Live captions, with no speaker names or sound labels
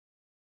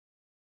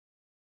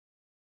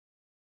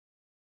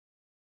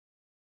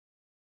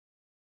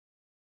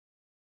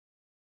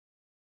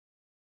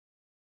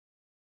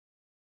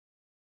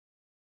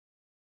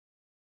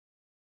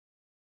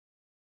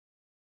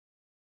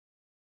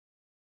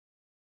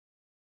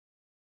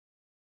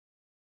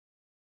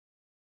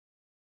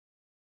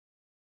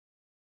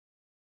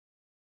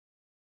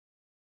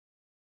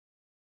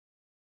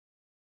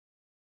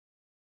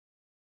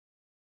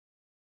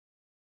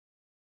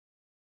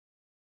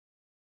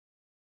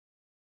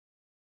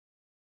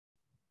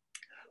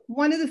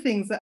One of the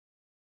things that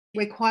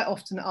we're quite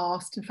often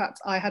asked, in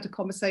fact, I had a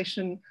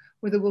conversation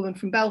with a woman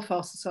from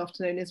Belfast this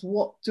afternoon, is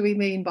what do we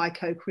mean by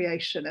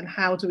co-creation and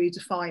how do we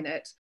define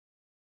it?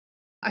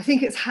 I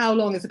think it's how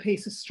long is a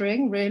piece of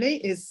string,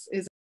 really, is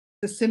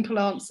the simple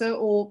answer,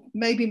 or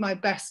maybe my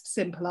best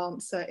simple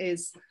answer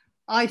is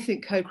I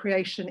think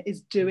co-creation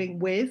is doing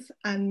with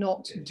and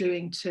not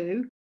doing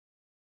to.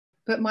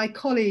 But my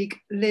colleague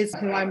Liz,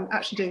 who I'm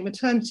actually doing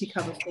maternity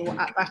cover for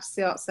at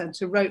Battersea Arts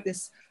Centre, wrote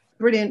this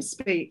brilliant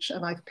speech,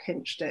 and I've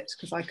pinched it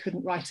because I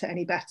couldn't write it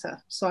any better.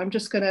 So I'm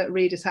just going to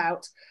read it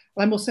out.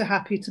 I'm also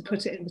happy to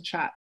put it in the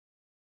chat.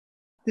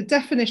 The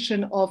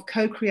definition of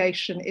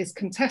co-creation is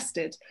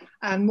contested,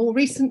 and more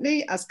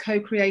recently, as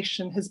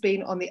co-creation has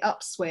been on the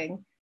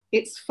upswing,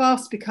 it's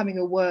fast becoming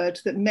a word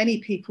that many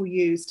people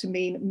use to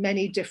mean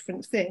many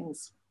different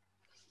things.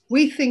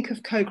 We think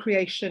of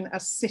co-creation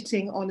as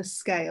sitting on a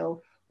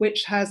scale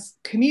which has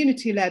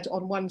community-led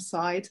on one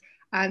side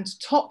and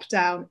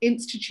top-down,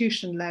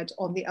 institution-led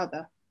on the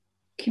other.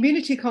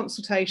 Community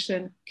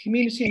consultation,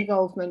 community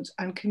involvement,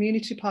 and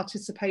community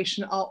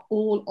participation are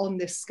all on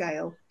this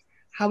scale.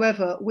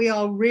 However, we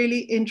are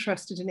really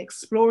interested in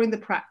exploring the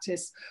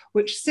practice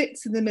which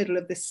sits in the middle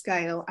of this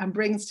scale and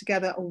brings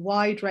together a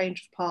wide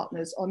range of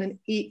partners on an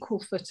equal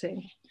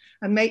footing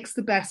and makes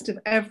the best of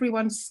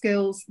everyone's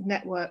skills,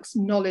 networks,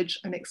 knowledge,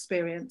 and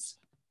experience.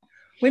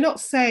 We're not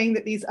saying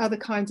that these other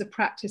kinds of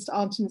practice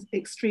aren't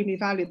extremely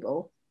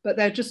valuable, but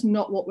they're just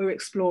not what we're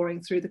exploring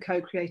through the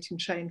Co-Creating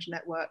Change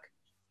Network.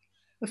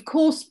 Of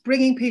course,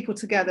 bringing people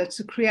together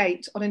to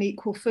create on an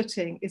equal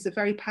footing is a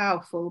very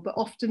powerful but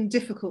often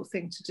difficult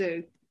thing to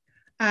do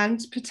and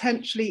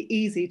potentially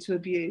easy to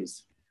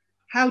abuse.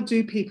 How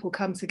do people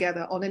come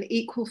together on an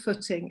equal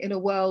footing in a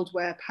world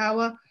where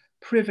power,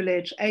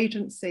 privilege,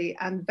 agency,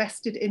 and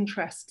vested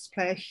interests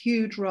play a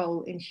huge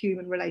role in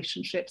human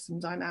relationships and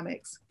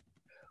dynamics?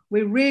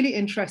 We're really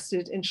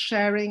interested in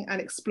sharing and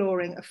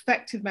exploring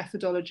effective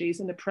methodologies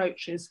and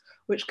approaches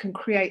which can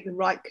create the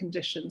right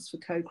conditions for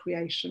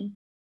co-creation.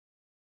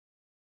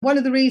 One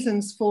of the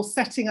reasons for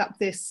setting up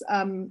this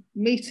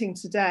meeting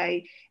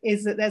today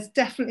is that there's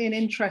definitely an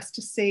interest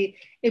to see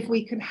if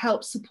we can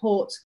help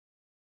support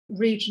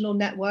regional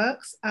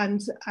networks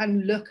and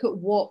look at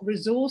what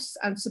resource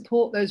and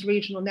support those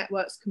regional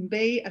networks can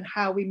be and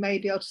how we may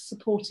be able to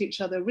support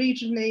each other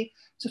regionally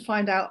to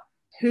find out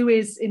who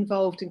is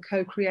involved in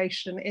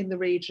co-creation in the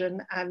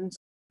region and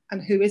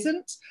who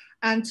isn't,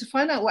 and to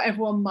find out what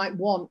everyone might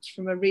want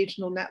from a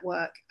regional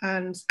network,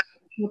 and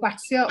from a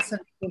Battersea Arts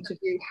Centre point of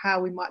view,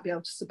 how we might be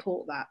able to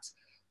support that.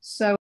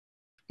 So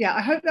yeah,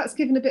 I hope that's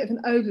given a bit of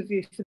an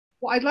overview.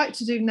 What I'd like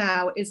to do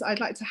now is I'd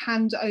like to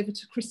hand over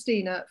to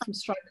Christina from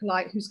Strike a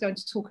Light, who's going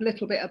to talk a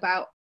little bit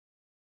about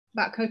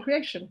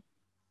co-creation.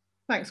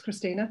 Thanks,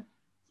 Christina.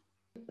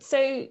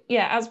 So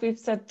yeah, as we've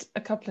said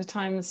a couple of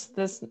times,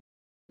 there's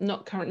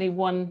not currently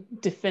one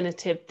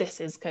definitive this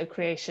is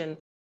co-creation.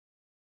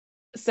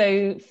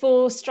 So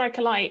for Strike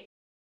a Light,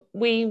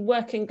 we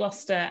work in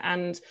Gloucester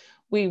and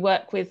we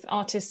work with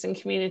artists and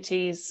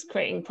communities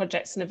creating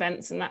projects and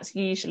events, and that's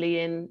usually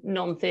in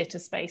non-theatre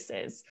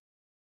spaces.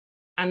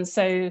 And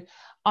so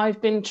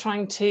I've been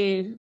trying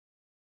to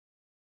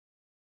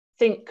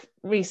think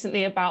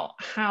recently about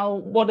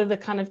what are the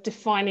kind of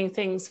defining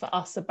things for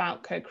us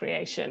about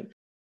co-creation.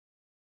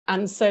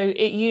 And so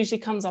it usually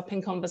comes up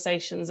in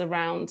conversations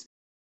around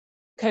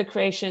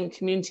co-creation,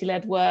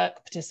 community-led work,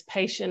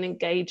 participation,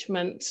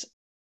 engagement,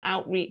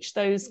 outreach,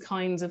 those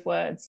kinds of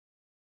words.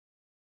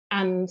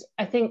 And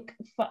I think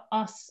for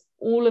us,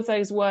 all of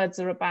those words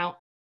are about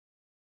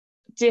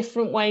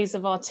different ways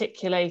of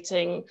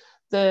articulating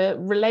the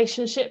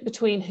relationship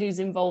between who's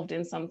involved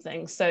in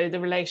something. So the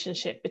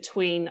relationship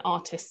between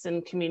artists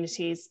and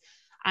communities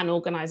and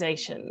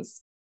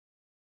organisations.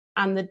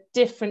 And the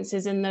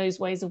differences in those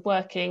ways of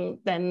working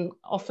then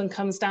often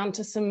comes down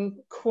to some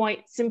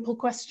quite simple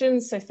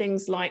questions. So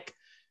things like,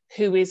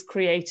 who is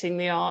creating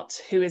the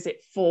art? Who is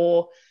it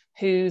for?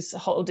 Who's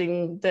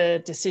holding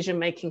the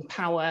decision-making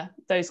power?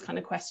 Those kind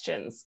of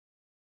questions.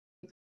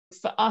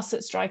 For us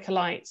at Strike a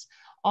Light,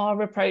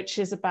 our approach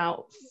is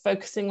about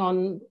focusing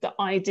on the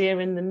idea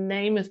in the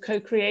name of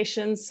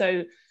co-creation,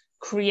 so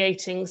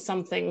creating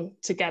something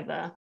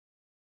together.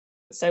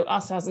 So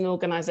us as an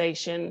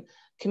organisation,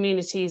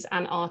 communities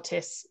and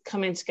artists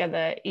coming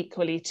together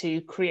equally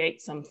to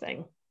create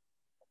something.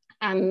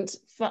 And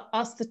for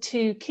us, the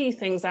two key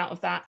things out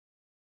of that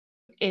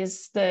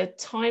is the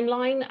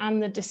timeline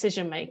and the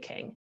decision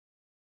making.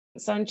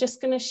 So I'm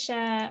just going to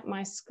share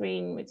my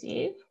screen with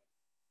you.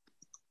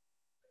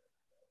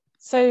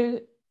 So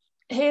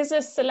here's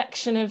a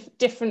selection of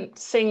different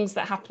things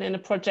that happen in a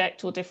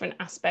project, or different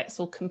aspects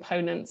or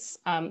components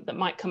that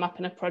might come up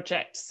in a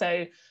project.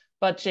 So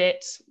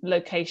budget,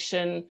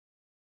 location,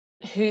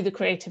 who the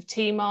creative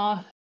team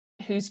are,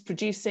 who's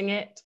producing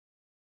it,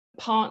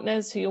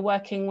 partners who you're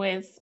working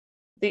with,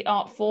 the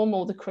art form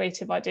or the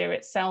creative idea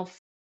itself,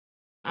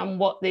 and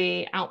what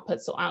the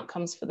outputs or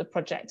outcomes for the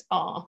project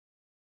are.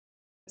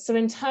 So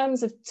in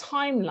terms of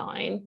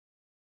timeline,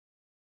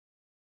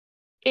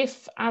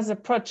 if as a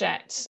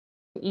project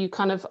You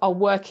kind of are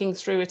working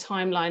through a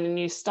timeline and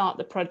you start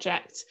the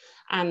project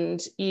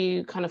and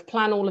you kind of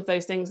plan all of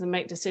those things and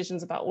make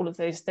decisions about all of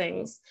those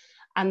things.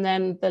 And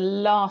then the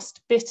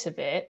last bit of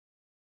it,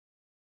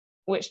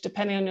 which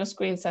depending on your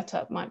screen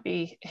setup might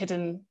be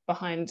hidden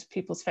behind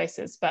people's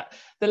faces, but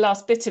the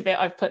last bit of it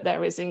I've put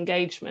there is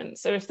engagement.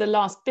 So if the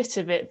last bit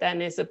of it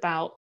then is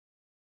about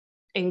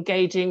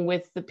engaging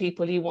with the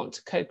people you want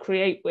to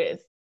co-create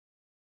with,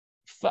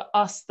 for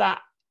us that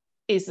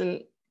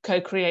isn't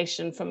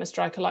co-creation from a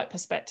Strike a Light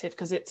perspective,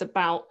 because it's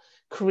about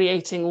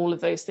creating all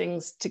of those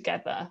things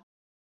together.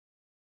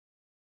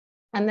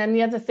 And then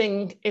the other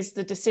thing is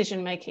the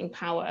decision-making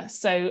power.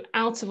 So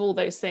out of all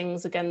those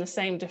things, again, the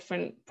same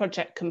different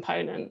project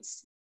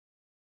components,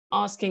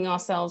 asking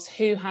ourselves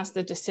who has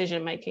the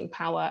decision-making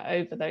power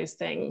over those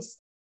things.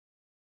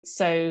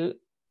 So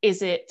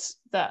is it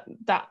that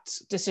that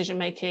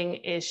decision-making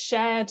is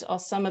shared? Are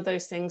some of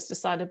those things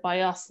decided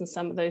by us and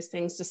some of those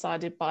things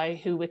decided by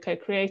who we're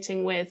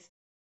co-creating with?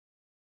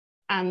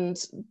 And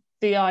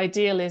the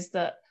ideal is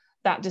that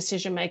that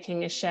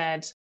decision-making is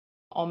shared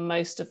on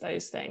most of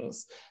those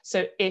things.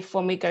 So if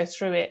when we go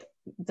through it,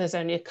 there's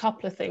only a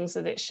couple of things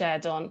that it's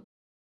shared on,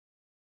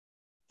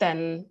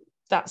 then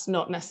that's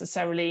not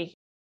necessarily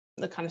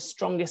the kind of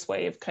strongest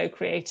way of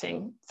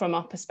co-creating from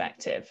our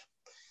perspective.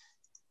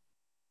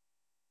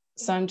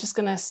 So I'm just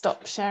going to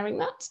stop sharing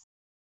that.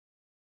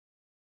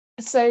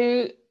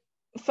 So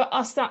for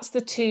us, that's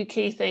the two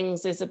key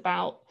things, is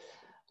about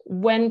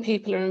when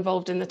people are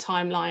involved in the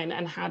timeline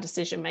and how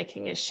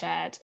decision-making is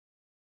shared.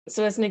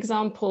 So as an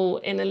example,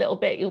 in a little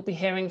bit, you'll be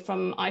hearing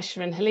from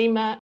Aisha and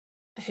Halima,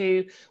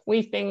 who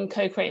we've been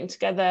co-creating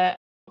together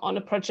on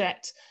a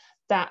project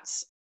that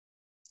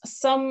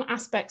some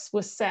aspects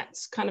were set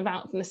kind of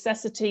out of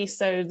necessity.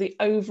 So the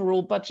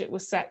overall budget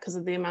was set because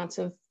of the amount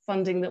of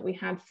funding that we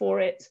had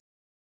for it.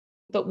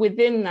 But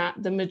within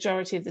that, the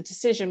majority of the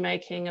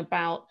decision-making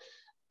about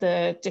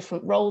the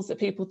different roles that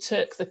people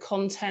took, the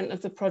content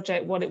of the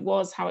project, what it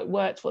was, how it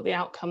worked, what the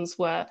outcomes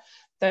were,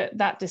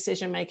 that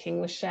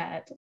decision-making was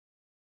shared.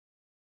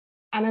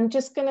 And I'm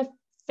just going to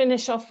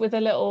finish off with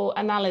a little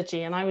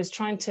analogy. And I was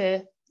trying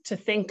to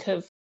think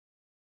of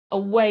a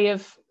way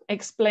of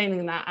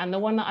explaining that. And the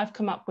one that I've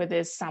come up with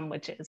is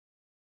sandwiches.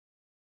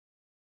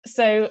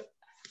 So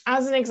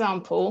as an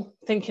example,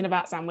 thinking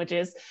about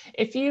sandwiches,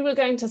 if you were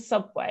going to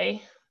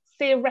Subway,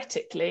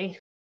 theoretically,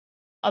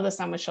 other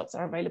sandwich shops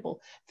are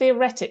available.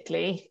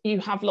 Theoretically, you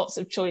have lots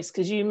of choice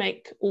because you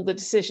make all the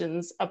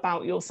decisions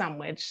about your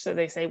sandwich. So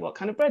they say, what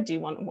kind of bread do you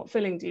want and what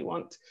filling do you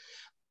want?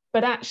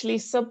 But actually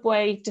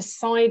Subway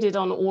decided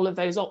on all of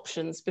those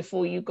options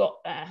before you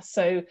got there.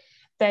 So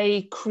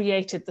they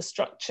created the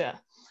structure.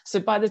 So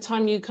by the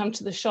time you come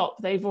to the shop,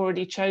 they've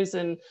already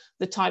chosen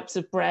the types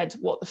of bread,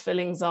 what the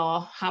fillings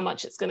are, how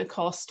much it's going to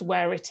cost,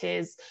 where it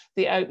is,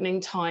 the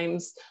opening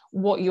times,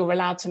 what you're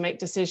allowed to make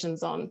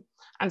decisions on.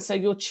 And so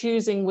you're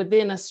choosing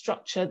within a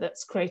structure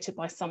that's created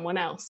by someone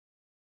else.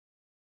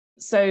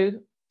 So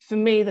for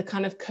me, the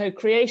kind of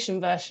co-creation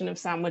version of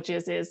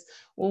sandwiches is,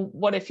 well,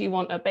 what if you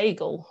want a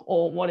bagel?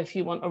 Or what if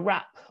you want a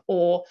wrap?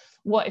 Or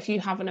what if you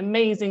have an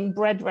amazing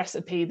bread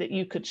recipe that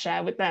you could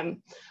share with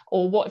them?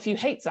 Or what if you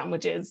hate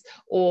sandwiches?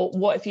 Or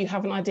what if you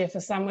have an idea for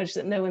a sandwich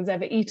that no one's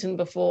ever eaten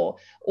before?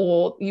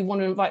 Or you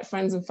want to invite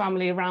friends and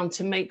family around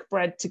to make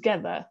bread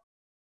together?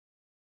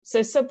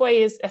 So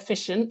Subway is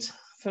efficient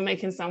for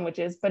making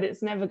sandwiches, but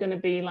it's never going to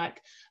be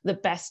like the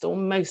best or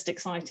most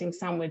exciting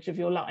sandwich of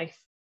your life.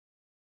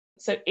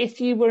 So if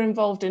you were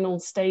involved in all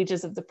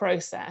stages of the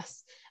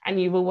process and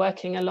you were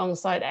working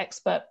alongside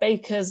expert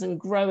bakers and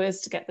growers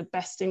to get the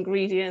best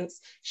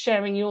ingredients,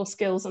 sharing your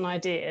skills and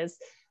ideas,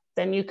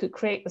 then you could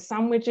create the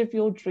sandwich of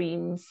your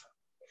dreams.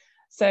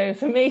 So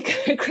for me,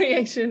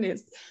 co-creation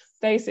is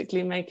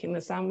basically making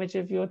the sandwich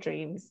of your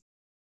dreams.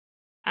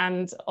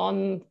 And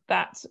on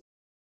that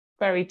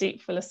very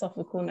deep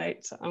philosophical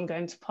note, I'm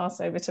going to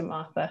pass over to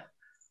Martha.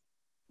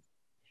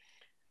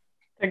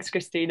 Thanks,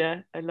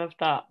 Christina. I love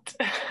that.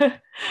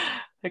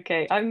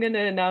 Okay, I'm going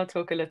to now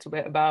talk a little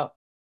bit about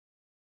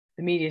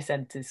the Media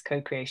Centre's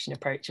co-creation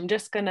approach. I'm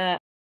just going to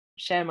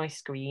share my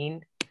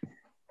screen.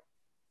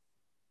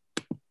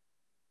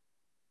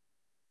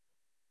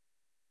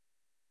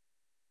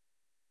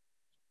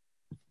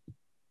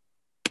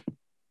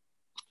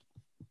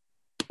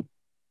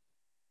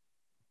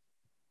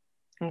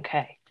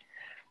 Okay,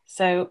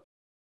 so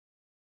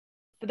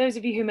for those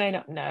of you who may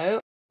not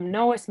know,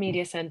 Norwest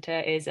Media Centre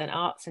is an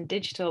arts and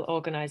digital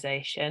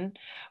organisation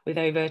with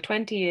over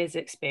 20 years'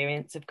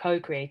 experience of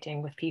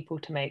co-creating with people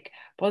to make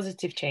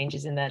positive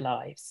changes in their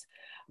lives.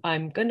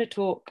 I'm going to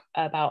talk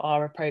about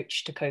our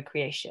approach to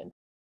co-creation.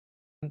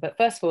 But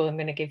first of all, I'm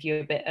going to give you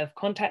a bit of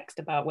context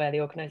about where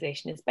the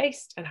organisation is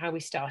based and how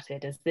we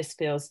started, as this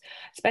feels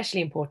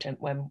especially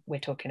important when we're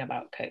talking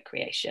about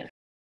co-creation.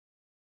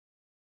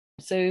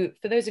 So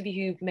for those of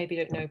you who maybe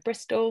don't know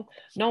Bristol,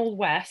 Knowle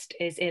West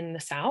is in the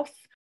south,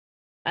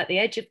 at the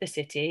edge of the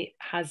city,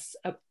 has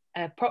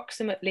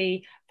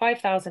approximately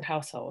 5,000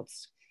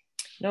 households.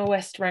 Knowle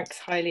West ranks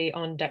highly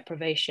on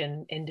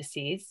deprivation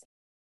indices.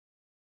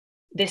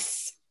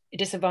 This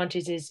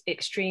disadvantage is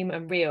extreme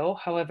and real.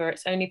 However,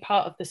 it's only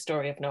part of the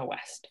story of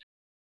Norwest.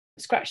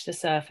 Scratch the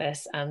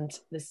surface and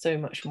there's so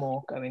much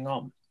more going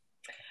on.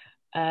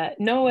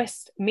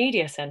 Norwest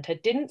Media Centre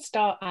didn't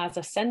start as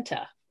a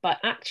centre, but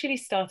actually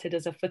started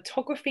as a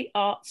photography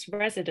arts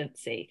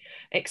residency,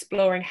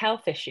 exploring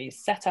health issues,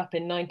 set up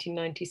in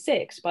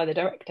 1996 by the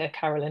director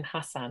Carolyn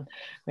Hassan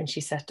when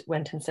she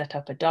went and set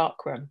up a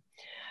darkroom.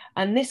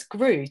 And this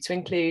grew to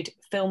include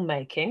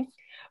filmmaking,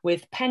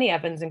 with Penny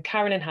Evans and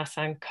Carolyn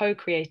Hassan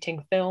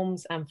co-creating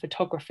films and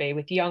photography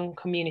with young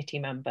community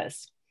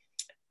members.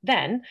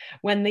 Then,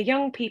 when the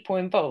young people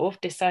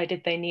involved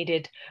decided they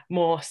needed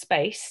more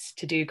space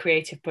to do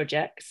creative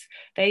projects,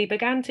 they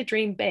began to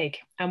dream big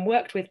and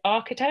worked with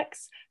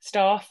architects,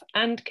 staff,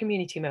 and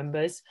community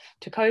members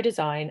to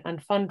co-design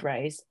and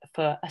fundraise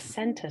for a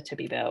centre to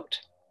be built.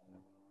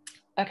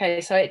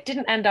 Okay, so it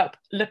didn't end up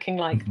looking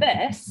like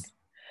this,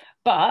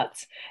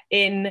 but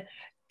in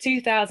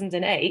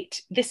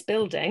 2008, this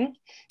building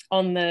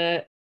on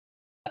the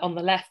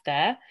left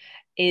there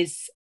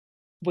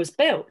was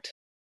built,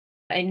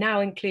 and now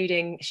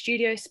including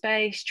studio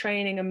space,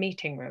 training and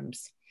meeting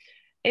rooms.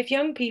 If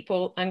young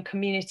people and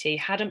community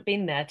hadn't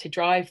been there to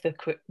drive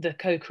the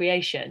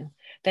co-creation,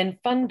 then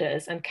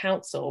funders and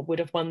council would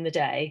have won the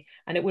day,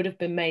 and it would have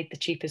been made the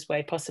cheapest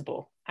way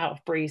possible, out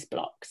of breeze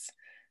blocks.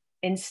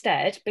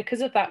 Instead,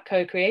 because of that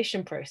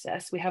co-creation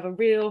process, we have a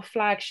real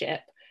flagship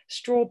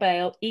straw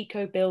bale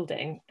eco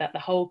building that the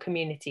whole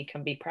community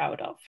can be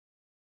proud of.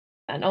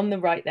 And on the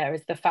right there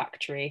is the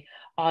factory,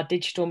 our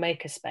digital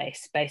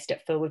makerspace based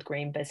at Filwood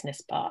Green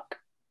Business Park.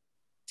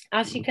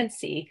 As you can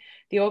see,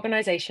 the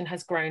organisation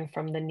has grown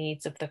from the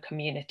needs of the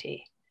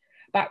community.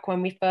 Back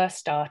when we first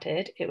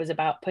started, it was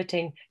about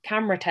putting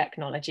camera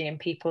technology in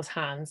people's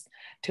hands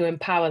to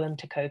empower them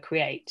to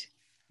co-create.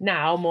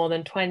 Now, more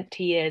than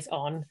 20 years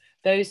on,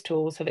 those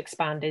tools have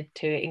expanded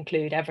to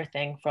include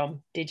everything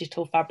from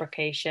digital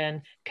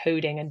fabrication,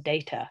 coding and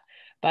data,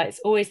 but it's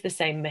always the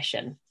same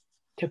mission: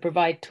 to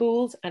provide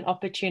tools and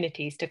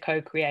opportunities to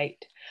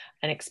co-create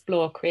and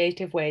explore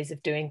creative ways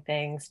of doing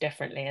things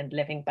differently and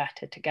living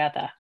better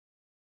together.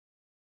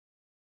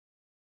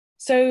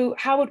 So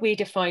how would we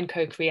define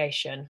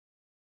co-creation?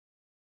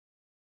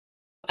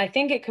 I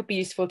think it could be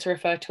useful to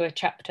refer to a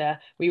chapter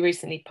we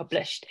recently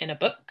published in a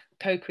book,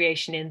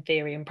 Co-Creation in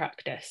Theory and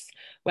Practice,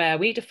 where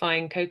we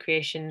define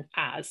co-creation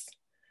as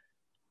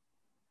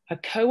a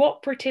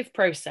cooperative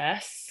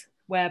process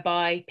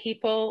whereby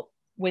people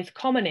with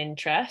common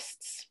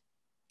interests,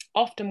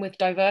 often with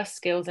diverse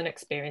skills and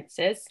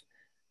experiences,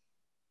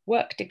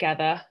 work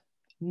together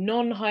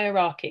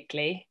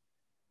non-hierarchically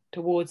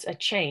towards a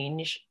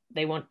change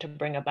they want to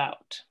bring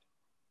about.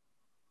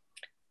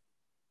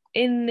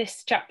 In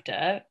this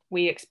chapter,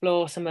 we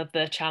explore some of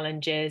the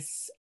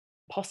challenges,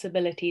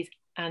 possibilities,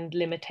 and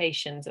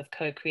limitations of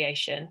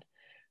co-creation,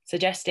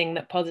 suggesting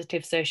that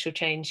positive social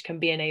change can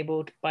be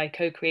enabled by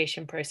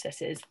co-creation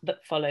processes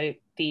that follow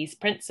these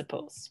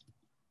principles.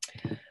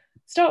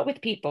 Start with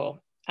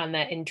people and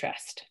their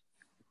interest.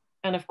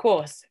 And of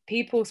course,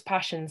 people's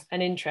passions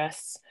and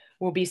interests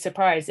will be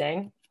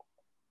surprising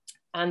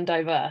and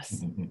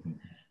diverse.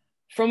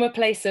 From a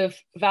place of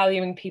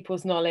valuing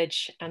people's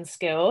knowledge and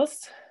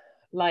skills,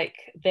 like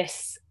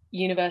this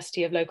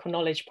University of Local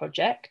Knowledge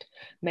project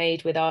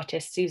made with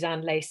artist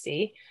Suzanne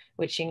Lacey,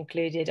 which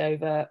included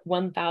over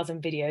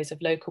 1,000 videos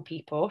of local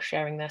people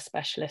sharing their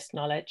specialist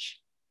knowledge.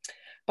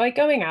 By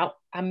going out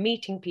and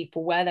meeting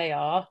people where they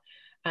are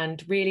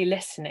and really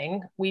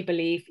listening, we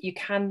believe you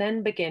can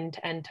then begin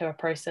to enter a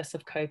process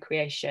of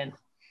co-creation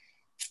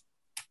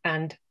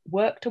and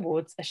work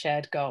towards a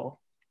shared goal.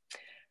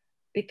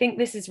 We think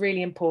this is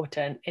really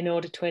important in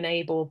order to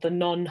enable the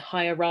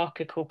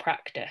non-hierarchical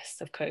practice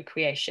of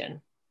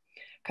co-creation,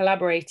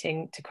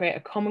 collaborating to create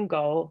a common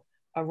goal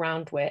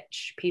around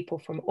which people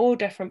from all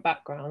different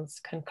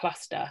backgrounds can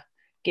cluster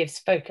gives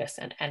focus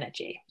and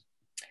energy.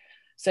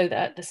 So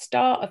that at the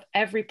start of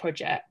every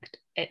project,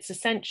 it's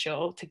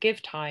essential to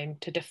give time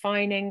to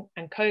defining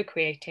and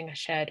co-creating a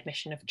shared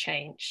mission of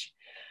change.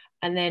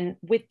 And then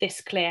with this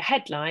clear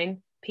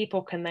headline,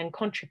 people can then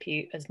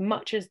contribute as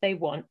much as they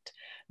want,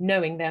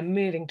 knowing they're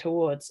moving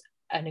towards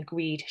an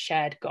agreed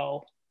shared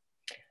goal.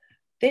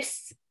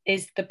 This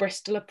is the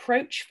Bristol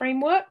Approach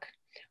framework.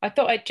 I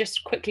thought I'd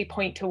just quickly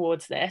point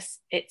towards this.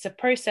 It's a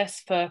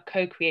process for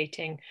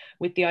co-creating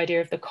with the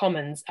idea of the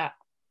commons at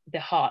the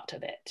heart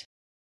of it,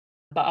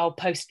 but I'll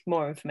post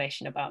more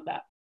information about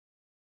that.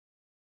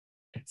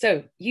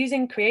 So,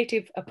 using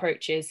creative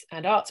approaches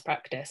and arts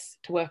practice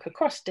to work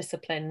across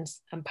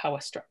disciplines and power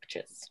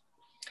structures.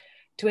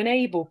 To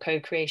enable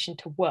co-creation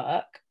to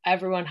work,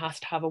 everyone has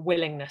to have a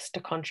willingness to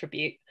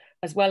contribute,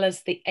 as well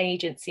as the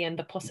agency and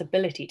the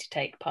possibility to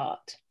take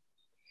part.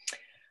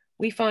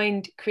 We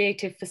find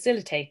creative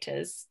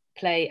facilitators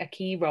play a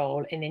key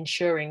role in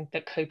ensuring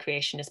that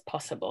co-creation is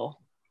possible.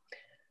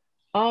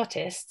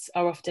 Artists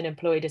are often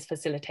employed as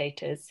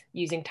facilitators,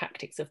 using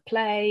tactics of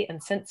play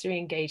and sensory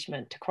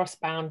engagement to cross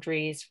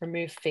boundaries,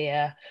 remove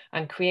fear,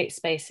 and create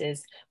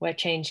spaces where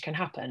change can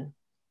happen.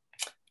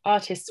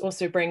 Artists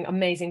also bring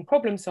amazing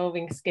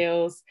problem-solving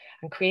skills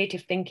and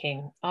creative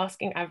thinking,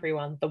 asking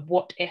everyone the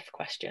what-if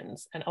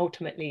questions and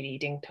ultimately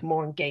leading to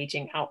more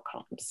engaging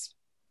outcomes.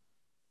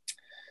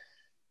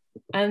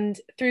 And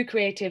through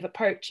creative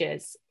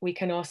approaches, we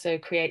can also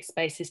create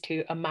spaces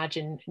to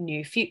imagine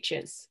new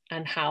futures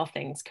and how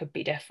things could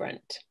be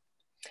different.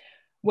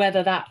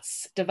 Whether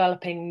that's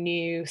developing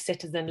new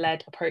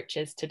citizen-led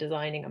approaches to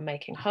designing and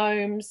making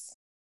homes,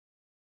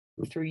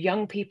 through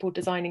young people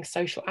designing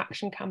social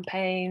action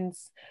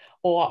campaigns,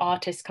 or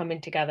artists coming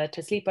together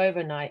to sleep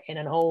overnight in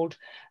an old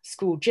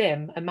school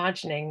gym,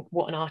 imagining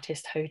what an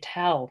artist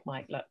hotel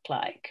might look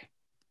like.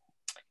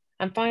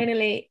 And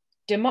finally,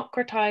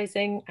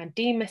 democratizing and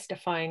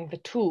demystifying the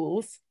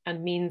tools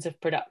and means of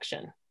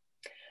production.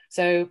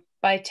 So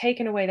by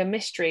taking away the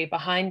mystery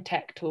behind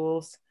tech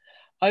tools,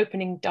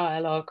 opening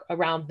dialogue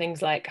around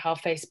things like how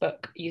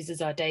Facebook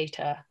uses our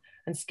data,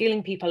 and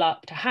skilling people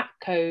up to hack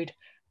code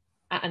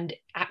and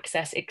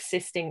access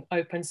existing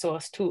open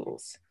source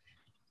tools,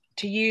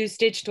 to use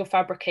digital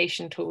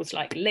fabrication tools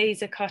like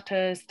laser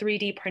cutters,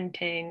 3D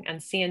printing, and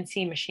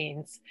CNC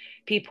machines,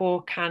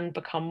 people can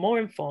become more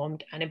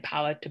informed and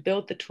empowered to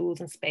build the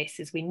tools and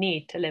spaces we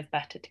need to live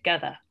better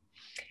together,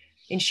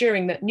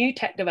 ensuring that new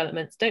tech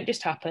developments don't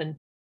just happen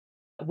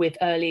with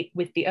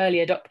the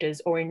early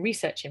adopters or in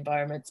research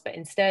environments, but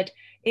instead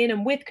in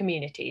and with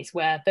communities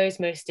where those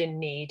most in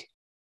need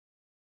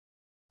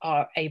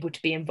are able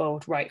to be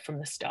involved right from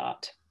the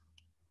start.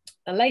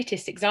 The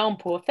latest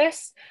example of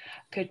this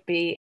could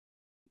be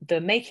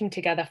the Making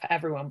Together for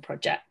Everyone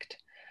project,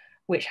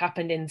 which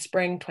happened in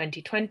spring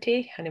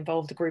 2020 and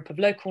involved a group of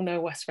local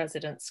No West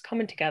residents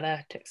coming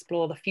together to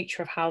explore the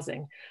future of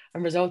housing,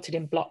 and resulted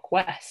in Block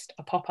West,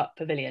 a pop-up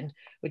pavilion,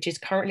 which is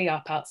currently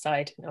up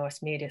outside No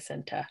West Media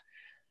Centre.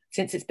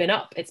 Since it's been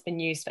up, it's been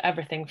used for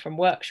everything from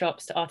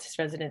workshops to artist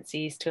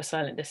residencies to a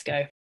silent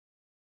disco.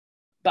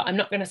 But I'm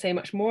not going to say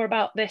much more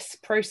about this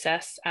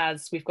process,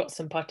 as we've got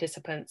some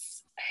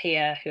participants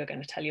here who are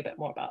going to tell you a bit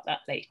more about that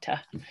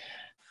later.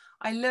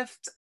 I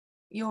loved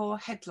your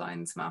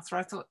headlines, Martha.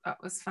 I thought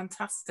that was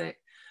fantastic.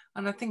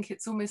 And I think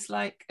it's almost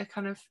like a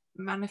kind of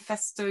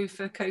manifesto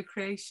for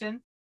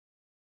co-creation.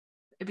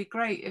 It'd be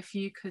great if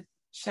you could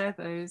share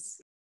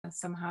those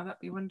somehow. That'd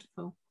be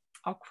wonderful.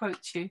 I'll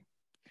quote you.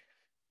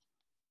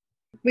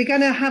 We're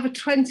going to have a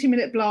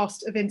 20-minute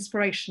blast of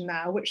inspiration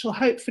now, which will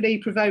hopefully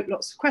provoke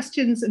lots of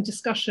questions and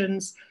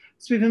discussions.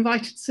 So we've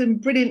invited some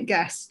brilliant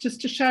guests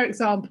just to share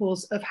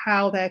examples of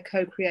how they're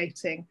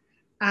co-creating.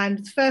 And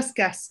the first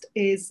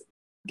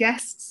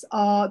guests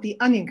are the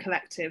Onion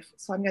Collective.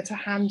 So I'm going to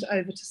hand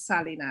over to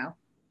Sally now.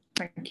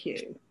 Thank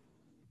you.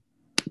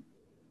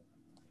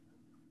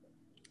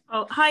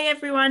 Oh, hi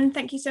everyone.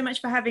 Thank you so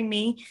much for having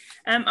me.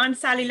 I'm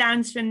Sally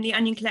Lowndes from the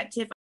Onion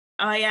Collective.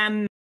 I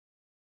am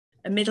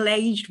a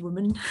middle-aged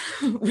woman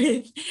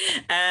with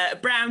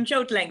brown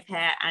shoulder-length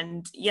hair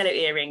and yellow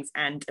earrings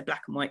and a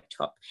black and white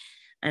top.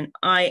 And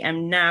I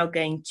am now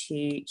going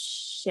to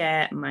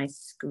share my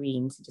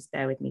screen. So just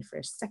bear with me for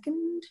a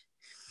second.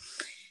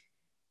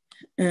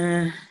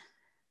 Can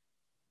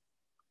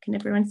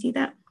everyone see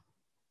that?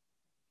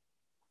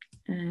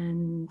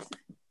 And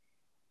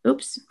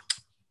oops.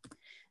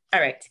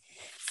 All right.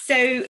 So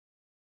I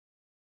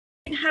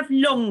don't have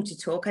long to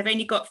talk. I've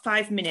only got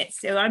 5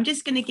 minutes. So I'm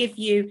just going to give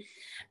you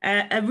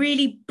a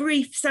really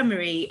brief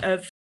summary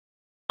of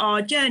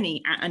our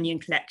journey at Onion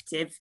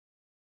Collective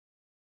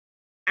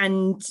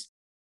and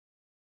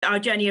our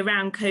journey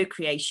around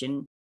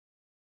co-creation.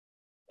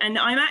 And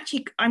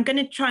I'm going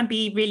to try and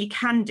be really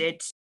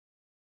candid,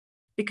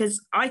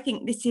 because I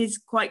think this is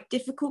quite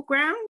difficult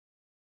ground.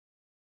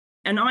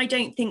 And I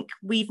don't think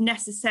we've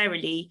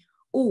necessarily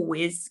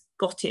always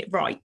got it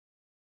right.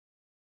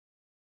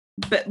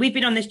 But we've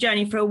been on this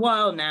journey for a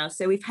while now,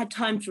 so we've had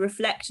time to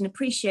reflect and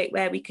appreciate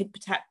where we could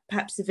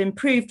perhaps have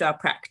improved our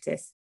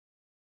practice.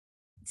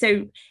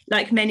 So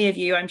like many of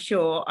you, I'm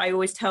sure, I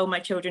always tell my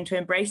children to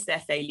embrace their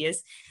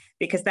failures,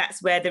 because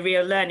that's where the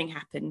real learning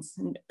happens.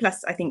 And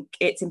plus, I think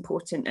it's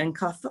important and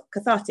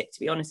cathartic to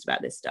be honest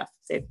about this stuff.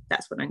 So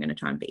that's what I'm going to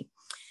try and be.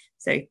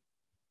 So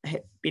I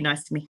hope be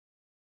nice to me.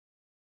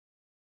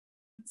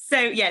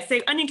 So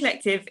Onion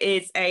Collective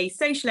is a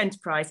social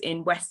enterprise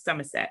in West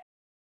Somerset.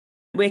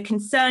 We're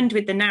concerned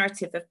with the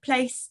narrative of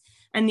place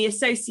and the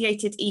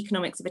associated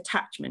economics of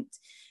attachment.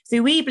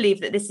 So we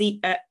believe that this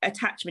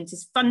attachment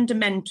is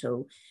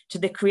fundamental to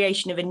the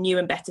creation of a new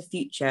and better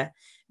future,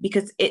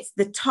 because it's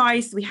the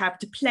ties we have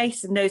to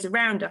place and those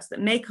around us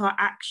that make our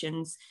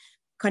actions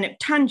kind of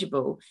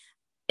tangible.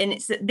 And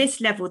it's at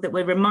this level that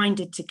we're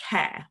reminded to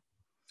care.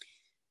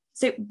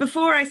 So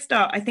before I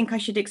start, I think I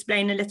should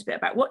explain a little bit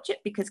about Watch It,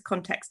 because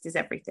context is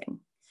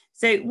everything.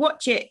 So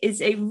Watch It is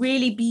a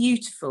really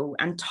beautiful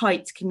and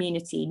tight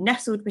community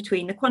nestled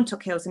between the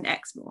Quantock Hills and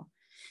Exmoor.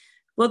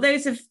 Well,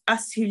 those of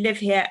us who live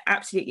here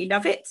absolutely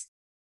love it.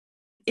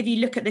 If you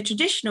look at the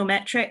traditional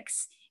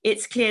metrics,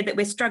 it's clear that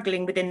we're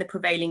struggling within the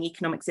prevailing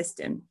economic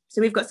system.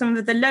 So we've got some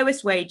of the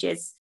lowest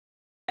wages,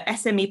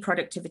 SME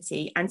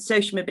productivity and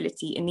social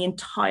mobility in the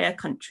entire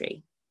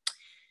country.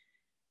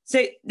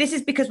 So this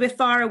is because we're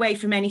far away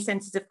from any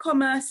centres of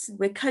commerce,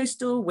 we're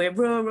coastal, we're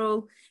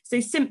rural,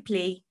 so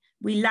simply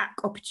we lack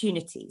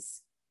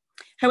opportunities.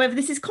 However,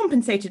 this is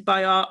compensated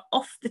by our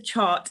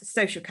off-the-chart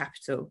social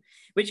capital,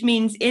 which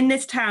means in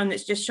this town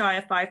that's just shy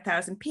of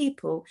 5,000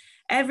 people,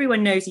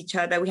 everyone knows each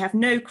other, we have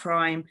no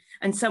crime,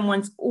 and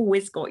someone's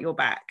always got your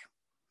back.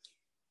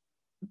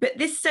 But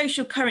this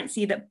social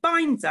currency that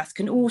binds us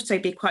can also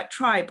be quite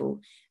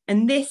tribal,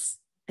 and this,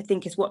 I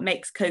think, is what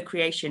makes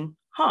co-creation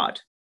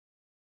hard.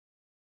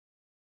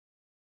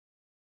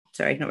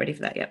 Sorry, not ready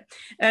for that yet.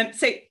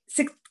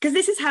 Because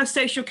this is how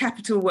social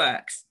capital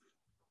works.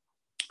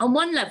 On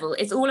one level,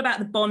 it's all about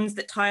the bonds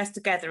that tie us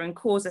together and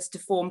cause us to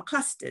form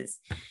clusters.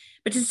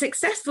 But a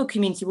successful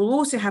community will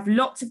also have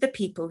lots of the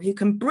people who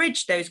can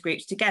bridge those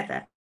groups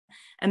together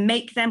and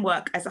make them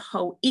work as a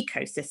whole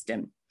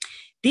ecosystem.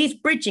 These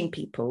bridging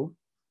people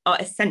are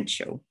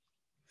essential.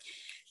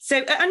 So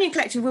at Onion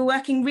Collective, we're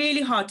working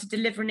really hard to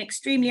deliver an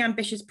extremely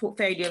ambitious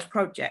portfolio of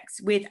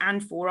projects with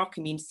and for our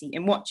community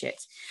in Watch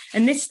It.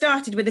 And this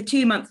started with a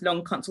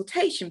 2-month-long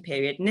consultation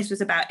period, and this was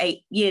about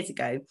 8 years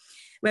ago,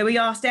 where we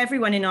asked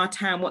everyone in our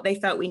town what they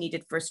felt we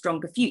needed for a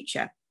stronger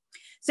future.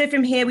 So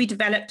from here, we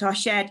developed our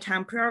shared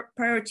town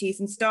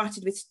priorities and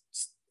started with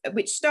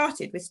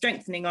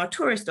strengthening our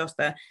tourist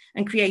offer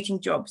and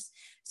creating jobs.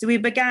 So we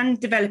began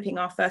developing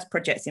our first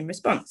projects in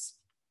response.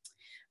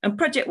 And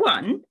project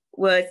 1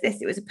 was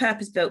this: it was a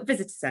purpose-built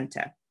visitor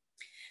centre.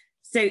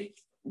 So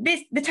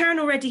the town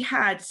already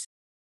had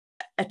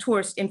a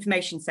tourist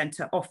information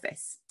centre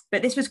office,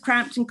 but this was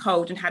cramped and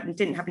cold and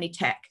didn't have any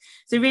tech.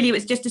 So really it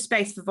was just a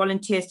space for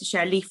volunteers to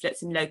share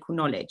leaflets and local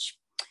knowledge.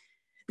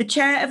 The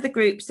chair of the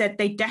group said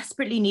they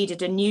desperately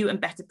needed a new and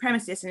better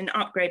premises and an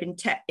upgrade in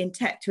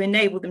tech to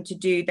enable them to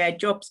do their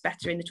jobs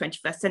better in the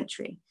 21st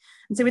century.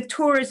 And so with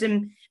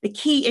tourism, the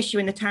key issue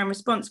in the town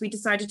response, we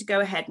decided to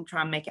go ahead and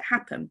try and make it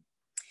happen.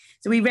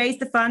 So we raised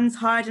the funds,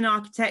 hired an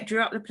architect,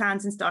 drew up the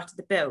plans and started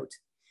the build.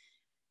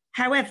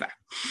 However,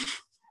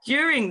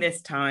 during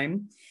this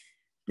time,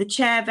 the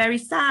chair very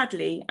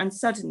sadly and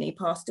suddenly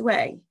passed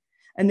away,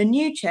 and the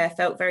new chair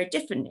felt very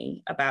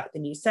differently about the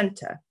new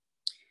centre.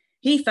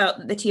 He felt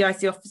that the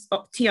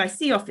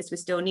TIC office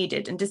was still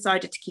needed and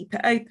decided to keep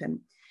it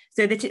open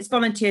so that its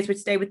volunteers would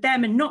stay with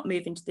them and not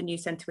move into the new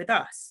centre with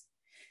us.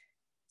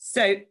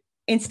 So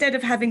instead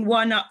of having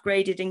one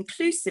upgraded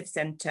inclusive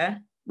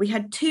centre, we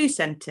had 2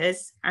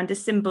 centres and a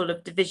symbol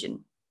of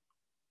division.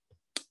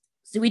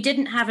 So we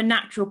didn't have a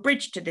natural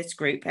bridge to this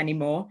group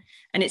anymore,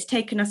 and it's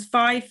taken us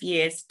 5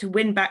 years to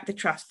win back the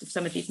trust of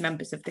some of these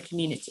members of the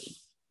community.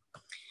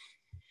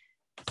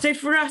 So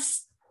for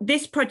us,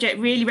 this project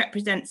really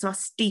represents our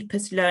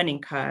steepest learning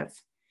curve.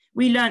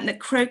 We learned that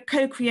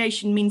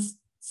co-creation means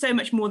so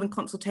much more than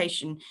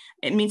consultation.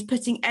 It means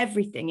putting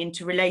everything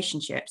into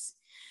relationships.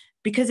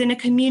 Because in a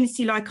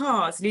community like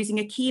ours, losing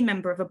a key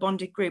member of a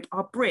bonded group,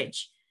 our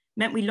bridge,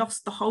 meant we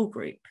lost the whole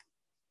group.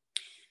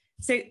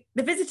 So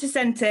the visitor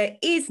centre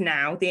is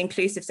now the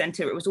inclusive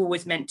centre it was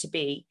always meant to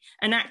be,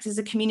 and acts as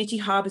a community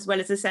hub as well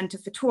as a centre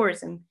for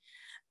tourism.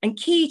 And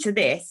key to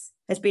this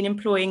has been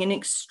employing an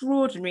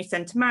extraordinary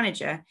centre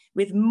manager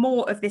with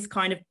more of this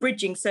kind of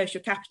bridging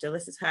social capital,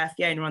 this is her,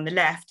 Fiona, on the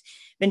left,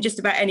 than just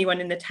about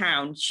anyone in the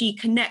town. She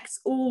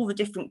connects all the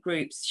different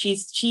groups.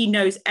 She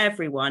knows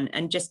everyone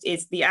and just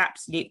is the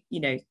absolute,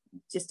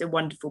 just a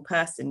wonderful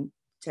person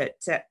to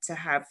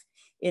have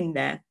in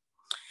there.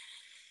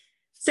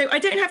 So I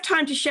don't have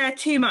time to share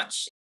too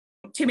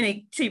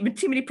many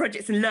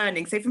projects and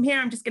learning. So from here,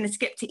 I'm just going to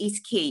skip to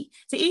East Quay.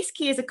 So East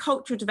Quay is a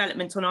cultural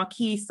development on our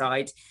quay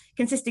side,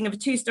 consisting of a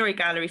 2-storey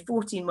gallery,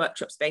 14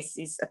 workshop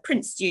spaces, a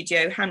print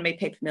studio, handmade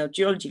paper mill,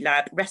 geology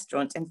lab,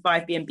 restaurant, and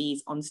 5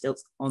 B&Bs on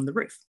stilts on the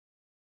roof.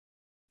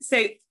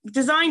 So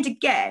designed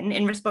again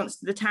in response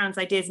to the town's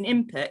ideas and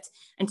input,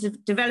 and to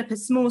develop a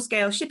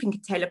small-scale shipping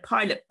container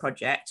pilot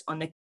project on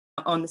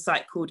the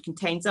site called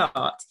Contains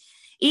Art,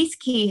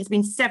 East Quay has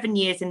been 7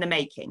 years in the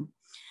making,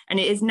 and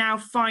it is now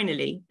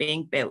finally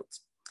being built.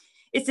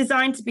 It's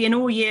designed to be an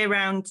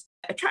all-year-round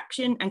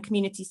attraction and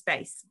community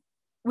space.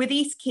 With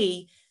East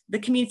Quay, the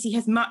community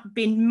has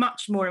been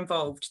much more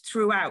involved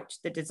throughout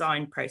the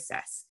design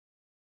process.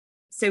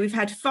 So we've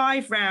had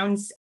 5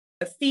 rounds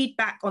of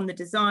feedback on the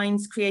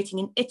designs, creating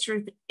an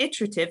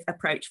iterative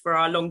approach for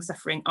our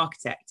long-suffering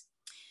architect.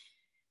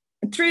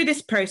 And through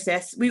this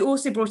process, we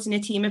also brought in a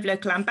team of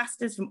local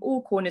ambassadors from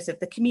all corners of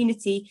the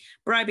community,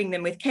 bribing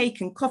them with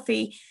cake and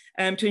coffee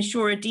to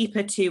ensure a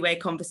deeper 2-way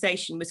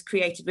conversation was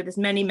created with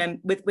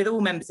with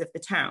all members of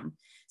the town.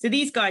 So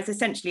these guys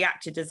essentially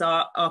acted as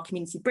our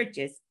community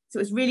bridges. So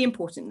it was really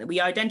important that we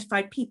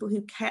identified people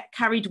who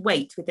carried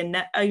weight within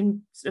their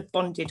own sort of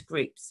bonded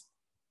groups.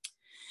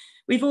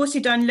 We've also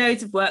done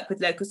loads of work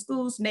with local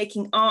schools,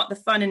 making art the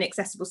fun and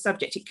accessible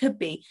subject it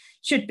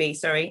should be,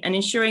 and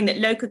ensuring that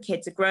local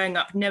kids are growing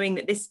up knowing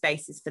that this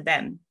space is for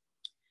them.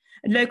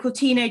 And local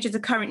teenagers are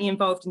currently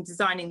involved in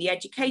designing the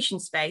education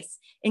space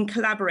in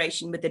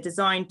collaboration with the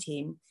design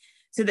team,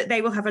 so that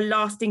they will have a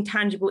lasting,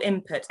 tangible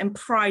input and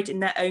pride in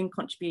their own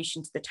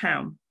contribution to the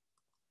town.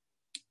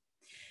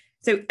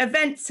 So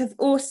events have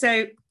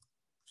also,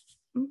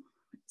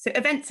 So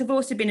events have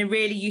also been a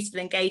really useful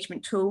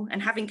engagement tool,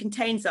 and having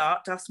Contains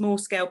Art, our small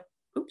scale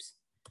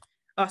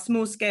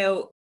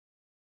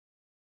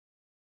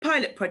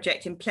pilot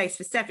project in place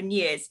for 7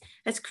 years,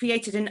 has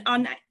created an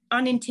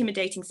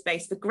unintimidating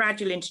space for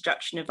gradual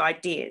introduction of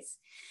ideas.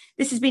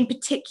 This has been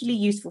particularly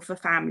useful for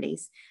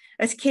families.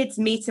 As kids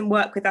meet and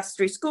work with us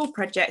through school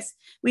projects,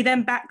 we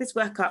then back this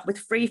work up with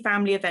free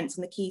family events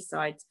on the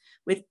quaysides,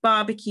 with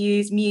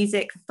barbecues,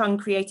 music, fun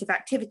creative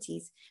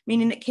activities,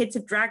 meaning that kids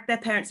have dragged their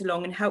parents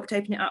along and helped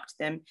open it up to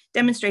them,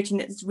 demonstrating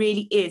that this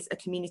really is a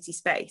community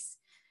space.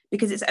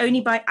 Because it's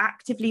only by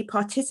actively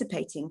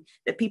participating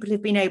that people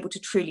have been able to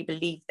truly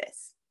believe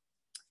this.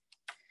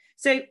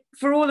 So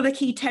for all of the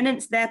key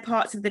tenants, they're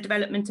parts of the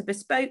development of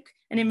Bespoke,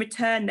 and in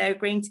return, they're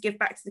agreeing to give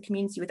back to the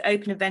community with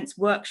open events,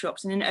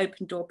 workshops, and an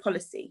open door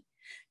policy.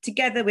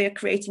 Together, we are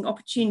creating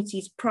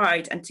opportunities,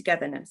 pride, and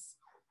togetherness.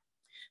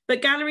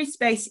 But gallery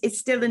space is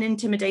still an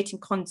intimidating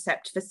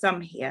concept for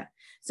some here,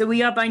 so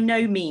we are by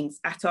no means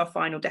at our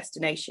final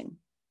destination.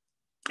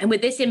 And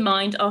with this in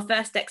mind, our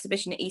first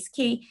exhibition at East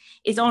Quay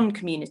is on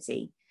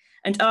community.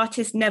 And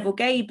artist Neville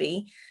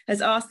Gaby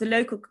has asked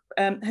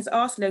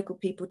local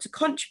people to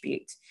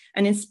contribute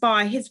and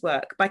inspire his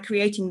work by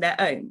creating their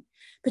own,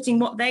 putting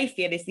what they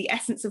feel is the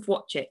essence of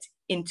Watch It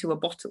into a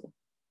bottle.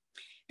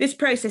 This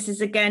process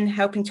is again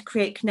helping to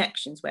create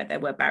connections where there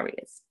were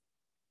barriers.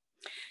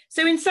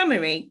 So in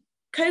summary,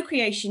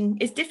 co-creation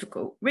is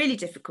difficult, really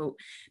difficult,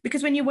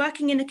 because when you're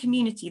working in a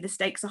community, the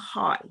stakes are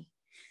high.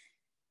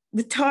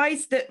 The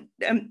ties that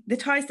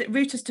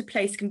root us to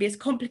place can be as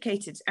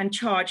complicated and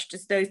charged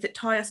as those that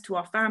tie us to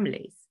our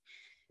families,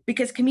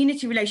 because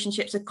community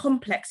relationships are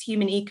complex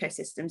human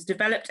ecosystems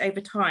developed over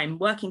time,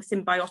 working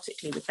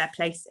symbiotically with their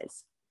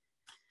places.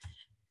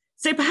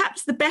 So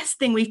perhaps the best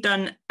thing we've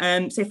done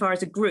so far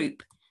as a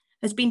group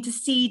has been to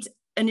seed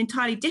an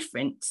entirely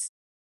different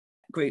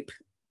group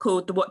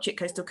called the Watch It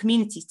Coastal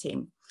Communities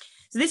Team.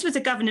 So this was a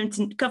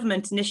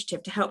government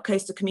initiative to help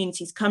coastal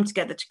communities come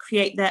together to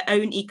create their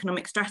own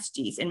economic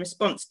strategies in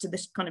response to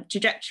this kind of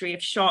trajectory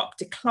of sharp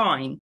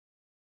decline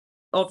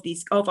of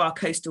our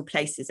coastal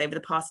places over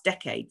the past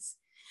decades.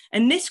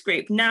 And this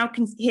group now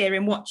here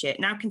in Watch It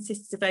now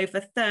consists of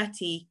over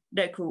 30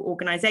 local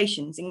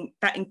organisations, and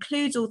that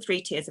includes all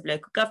 3 tiers of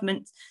local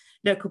government,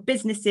 local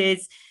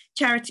businesses,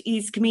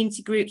 charities,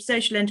 community groups,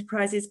 social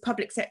enterprises,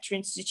 public sector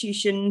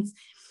institutions.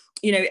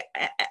 You know,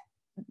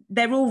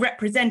 they're all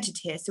represented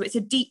here. So it's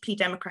a deeply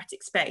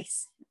democratic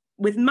space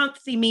with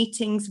monthly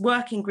meetings,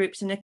 working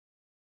groups,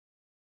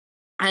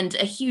 and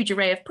a huge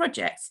array of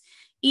projects.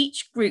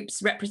 Each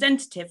group's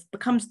representative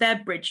becomes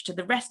their bridge to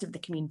the rest of the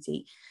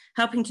community,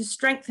 helping to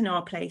strengthen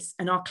our place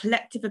and our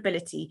collective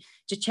ability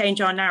to change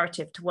our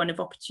narrative to one of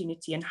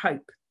opportunity and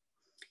hope.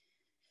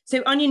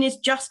 So Onion is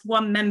just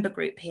one member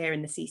group here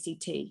in the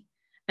CCT.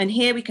 And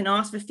here we can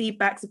ask for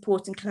feedback,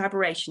 support, and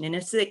collaboration in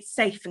a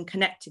safe and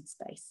connected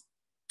space.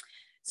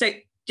 So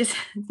just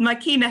my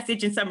key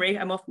message in summary,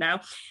 I'm off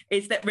now,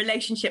 is that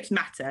relationships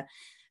matter.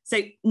 So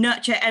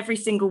nurture every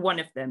single one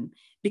of them,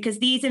 because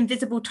these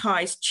invisible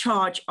ties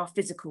charge our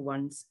physical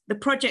ones. The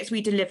projects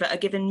we deliver are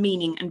given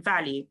meaning and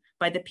value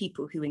by the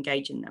people who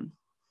engage in them.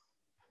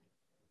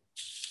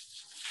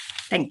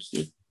 Thank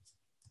you.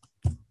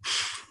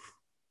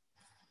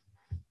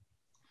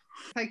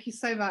 Thank you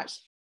so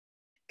much.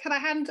 Can I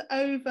hand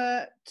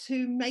over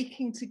to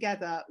Making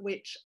Together,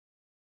 which,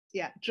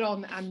 yeah,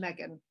 John and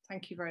Megan.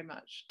 Thank you very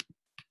much.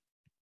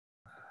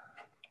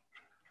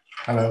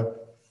 Hello.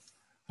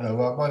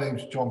 Hello, my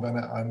name's John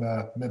Bennett. I'm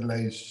a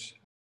middle-aged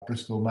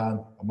Bristol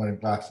man. I'm wearing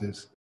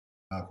glasses.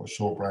 I've got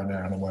short brown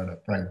hair and I'm wearing a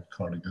brown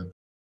cardigan.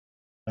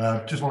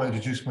 Just want to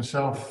introduce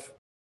myself.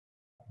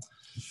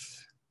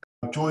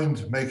 I've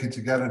joined Making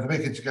Together, the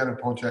Making Together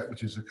project,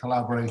 which is a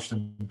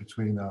collaboration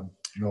between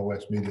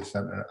Norwest Media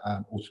Centre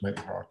and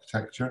Automated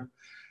Architecture.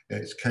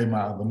 It's came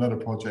out of another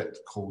project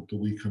called the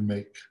We Can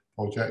Make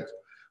project,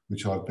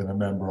 which I've been a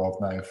member of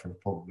now for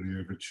probably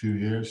over 2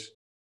 years.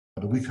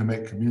 The We Can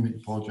Make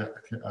community project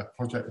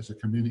is a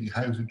community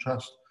housing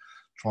trust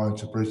trying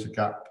to bridge the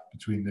gap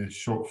between the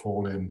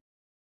shortfall in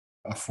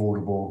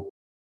affordable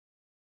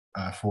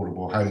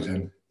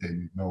housing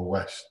in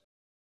Norwest.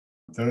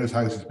 There is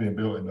houses being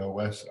built in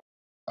Norwest,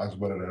 as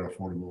whether they're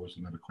affordable is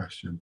another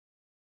question.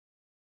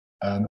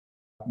 And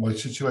my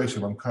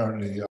situation, I'm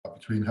currently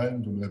between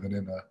homes. I'm living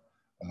in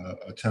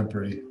a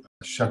temporary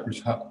shepherd's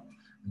hut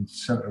in the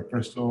centre of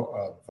Bristol,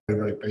 very,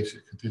 very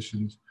basic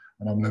conditions,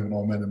 and I'm living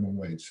on minimum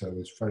wage. So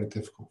it's very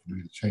difficult for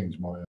me to change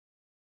my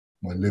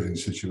living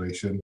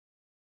situation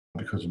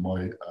because of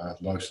my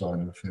lifestyle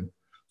and everything.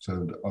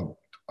 So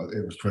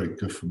it was very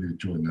good for me to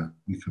join the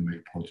We Can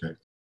Make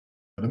project.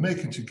 The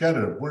Making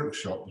Together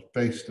workshop was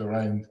based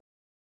around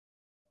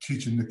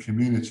teaching the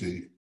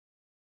community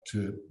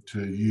to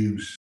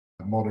use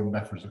modern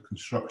methods of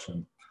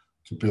construction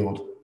to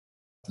build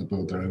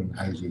their own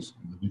houses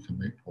in the We Can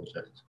Make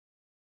project.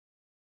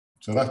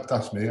 So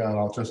that's me, and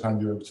I'll just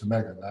hand you over to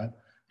Megan now,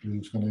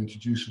 who's going to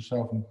introduce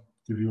herself and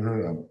give you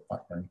her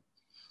background.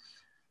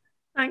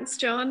 Thanks,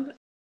 John.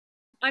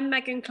 I'm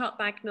Megan Clark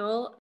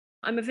Bagnall.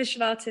 I'm a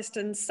visual artist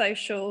and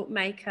social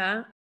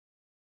maker.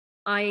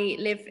 I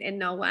live in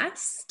Knoll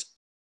West,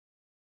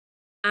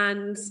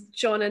 and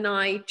John and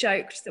I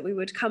joked that we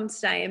would come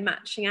today in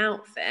matching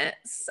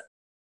outfits,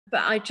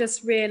 but I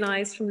just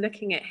realised from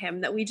looking at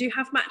him that we do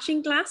have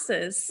matching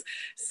glasses.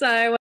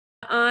 So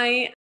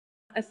I,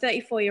 a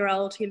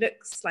 34-year-old who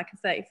looks like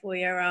a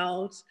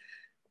 34-year-old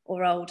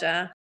or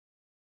older,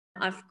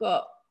 I've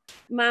got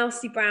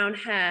mousy brown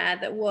hair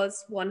that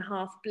was one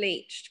half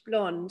bleached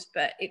blonde,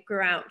 but it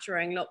grew out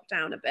during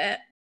lockdown a bit.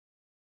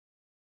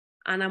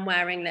 And I'm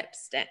wearing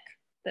lipstick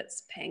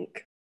that's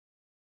pink.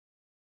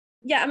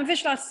 Yeah, I'm a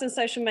visual artist and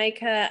social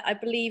maker. I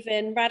believe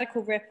in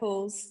radical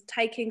ripples,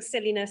 taking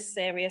silliness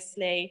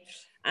seriously,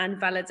 and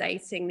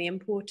validating the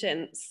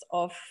importance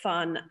of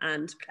fun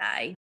and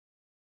play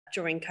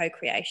during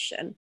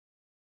co-creation.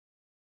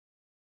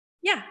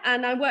 Yeah,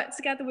 and I worked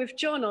together with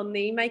John on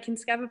the Making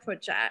Together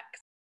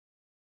project,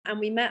 and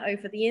we met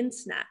over the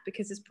internet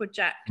because this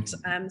project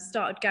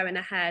started going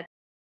ahead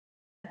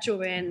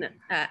during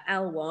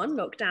L1,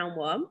 lockdown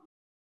 1.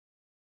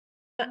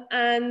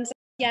 And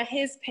yeah,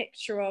 here's a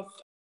picture of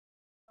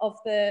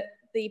the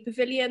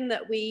pavilion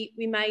that we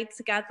made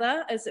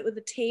together as it was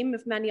a team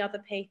of many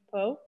other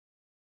people.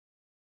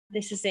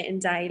 This is it in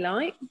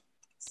daylight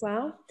as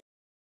well.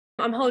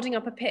 I'm holding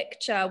up a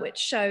picture which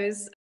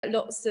shows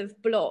lots of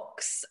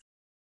blocks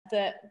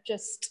that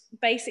just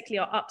basically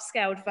are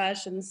upscaled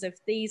versions of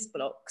these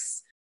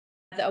blocks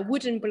that are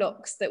wooden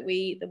blocks that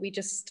we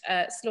just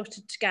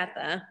slotted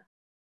together.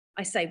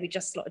 I say we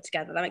just slotted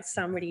together, that makes it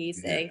sound really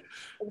easy. Yeah. It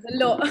was a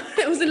lot,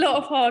 it was a lot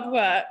of hard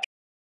work.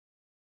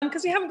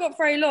 Because we haven't got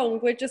very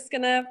long, we're just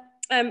gonna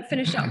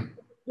finish up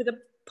with a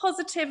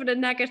positive and a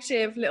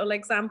negative little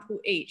example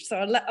each. So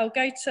I'll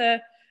go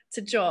to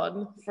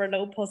John for a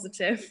little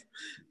positive.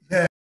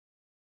 Yeah.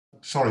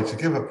 Sorry, to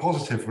give a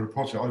positive for the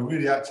project, I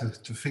really had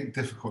to think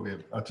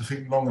difficultly, to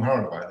think long and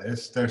hard about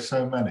this. There's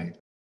so many.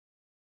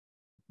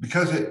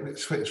 Because it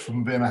switched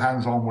from being a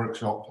hands-on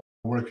workshop,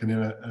 working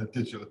in a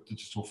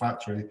digital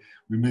factory,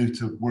 we moved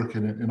to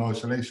working in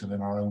isolation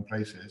in our own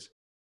places.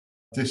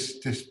 This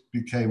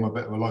became a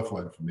bit of a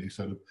lifeline for me.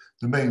 So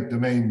the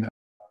main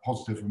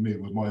positive for me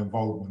was my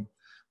involvement,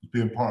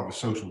 being part of a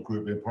social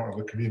group, being part of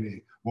a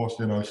community whilst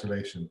in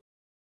isolation.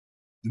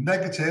 The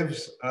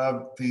negatives,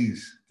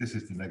 this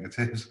is the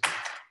negatives.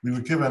 We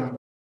were given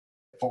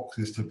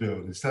boxes to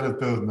build. Instead of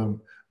building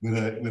them with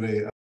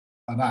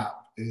an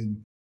app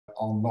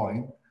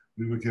online,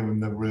 we were given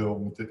the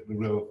real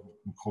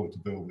code to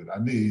build with.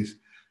 And these,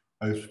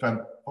 I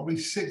spent probably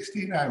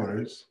 16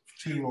 hours,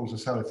 2 rolls of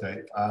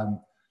sellotape and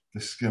the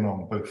skin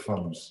on both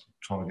thumbs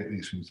trying to get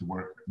these things to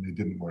work, and they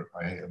didn't work.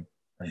 I hate them.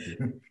 Thank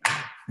you.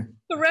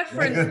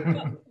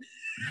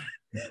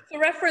 For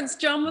reference,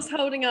 John was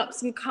holding up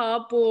some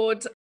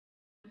cardboard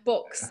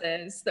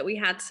boxes that we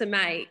had to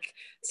make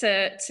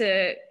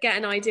to get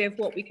an idea of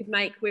what we could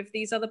make with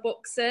these other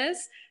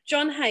boxes.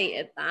 John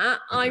hated that.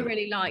 I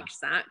really liked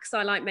that because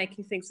I like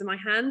making things with my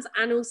hands,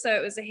 and also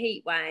it was a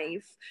heat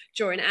wave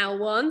during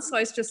L1, so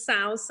I was just sat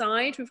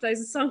outside with loads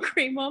of sun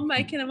cream on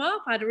making them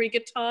up. I had a really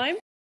good time.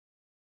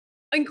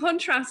 In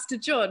contrast to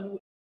John,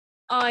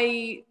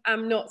 I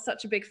am not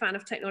such a big fan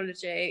of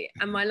technology,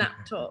 and my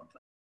laptop,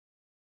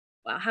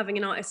 well, having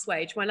an artist's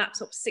wage, my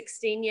laptop's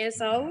 16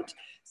 years old.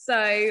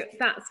 So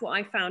that's what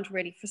I found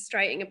really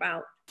frustrating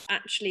about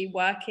actually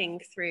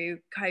working through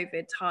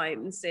COVID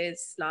times,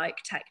 is like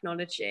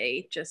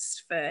technology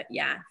just for,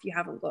 yeah, if you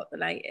haven't got the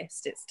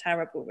latest, it's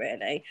terrible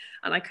really.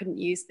 And I couldn't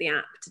use the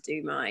app to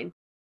do mine.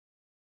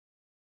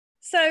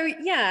 So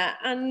yeah,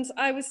 and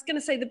I was going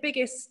to say the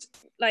biggest,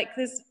 like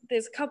there's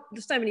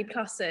so many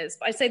pluses,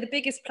 but I'd say the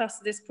biggest plus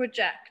of this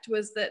project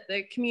was that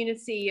the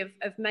community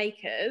of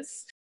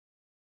makers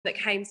that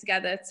came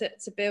together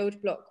to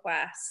build Block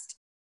West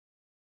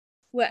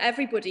were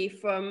everybody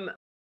from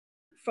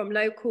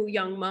local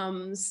young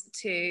mums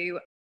to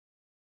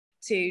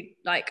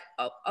like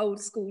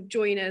old school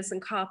joiners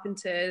and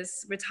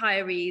carpenters,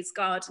 retirees,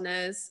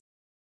 gardeners.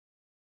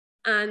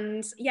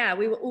 And yeah,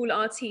 we were all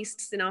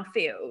artistes in our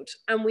field,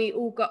 and we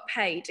all got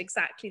paid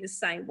exactly the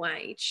same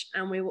wage,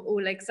 and we were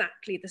all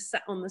exactly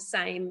on the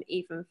same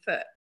even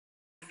foot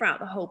throughout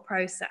the whole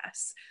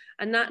process.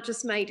 And that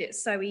just made it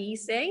so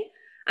easy.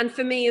 And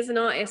for me as an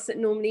artist that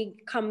normally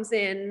comes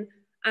in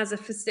as a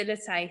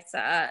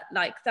facilitator,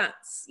 like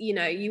that's, you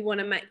know, you want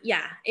to make,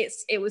 yeah,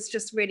 it was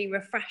just really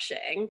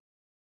refreshing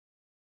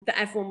that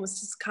everyone was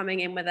just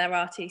coming in with their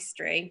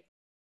artistry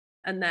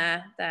and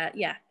their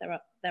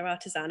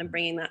artisan and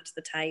bringing that to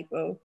the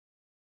table.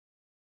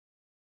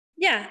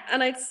 Yeah,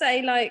 and I'd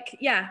say like,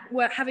 yeah,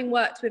 having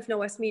worked with Knoll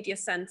West Media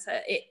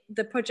Centre,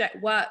 the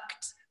project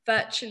worked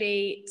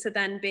virtually to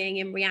then being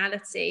in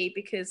reality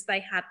because they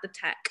had the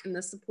tech and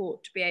the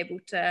support to be able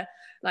to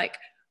like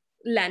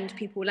lend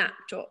people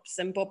laptops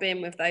and bob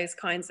in with those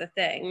kinds of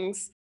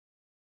things.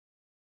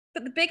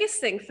 But the biggest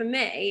thing for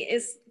me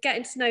is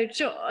getting to know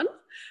John.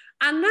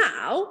 And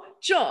now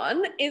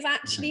John is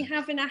actually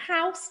having a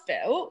house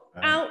built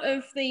out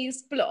of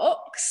these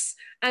blocks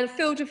and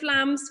filled with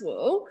lamb's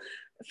wool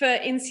for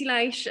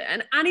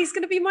insulation, and he's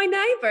going to be my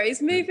neighbour.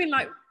 He's moving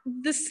like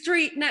the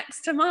street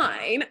next to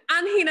mine,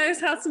 and he knows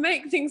how to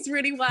make things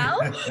really well.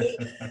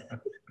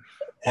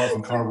 Apart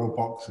from cardboard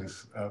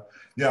boxes.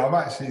 Yeah, I'm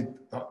actually,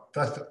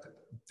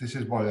 this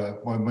is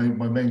my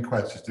main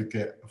quest is to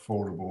get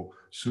affordable,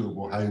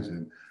 suitable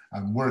housing,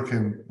 and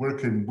working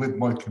with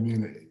my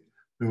community,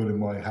 building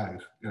my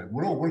house. You know,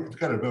 we're all working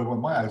together, building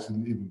my house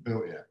isn't even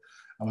built yet.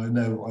 And I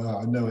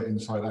know it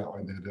inside out.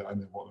 I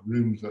know what the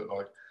rooms look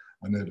like.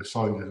 I know the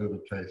sizes of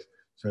the place.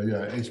 So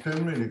yeah, it's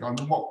been really, I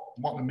mean,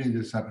 what the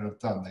Media Centre have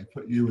done, they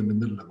put you in the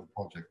middle of a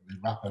project, they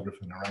wrap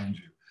everything around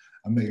you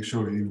and make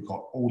sure you've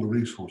got all the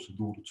resources,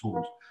 all the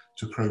tools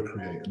to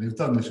procreate. And they've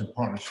done this in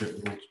partnership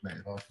with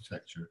Automated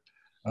Architecture.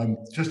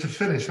 Just to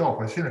finish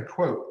off, I've seen a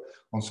quote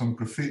on some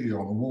graffiti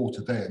on the wall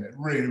today, and it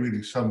really,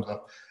 really sums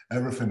up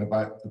everything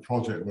about the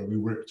project where we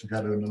worked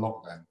together in the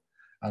lockdown.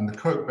 And the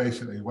quote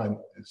basically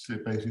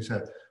it basically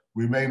said,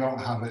 "We may not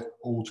have it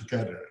all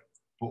together,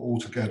 but all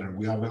together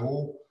we have it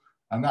all."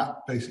 And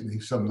that basically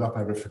sums up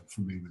everything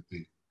for me with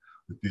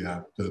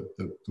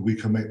the We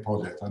Can Make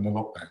project and the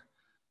lockdown.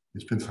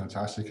 It's been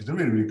fantastic. It's a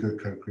really, really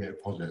good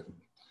co-creative project.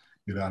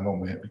 You know,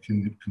 long may it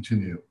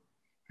continue.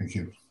 Thank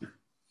you.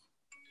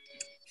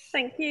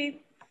 Thank you.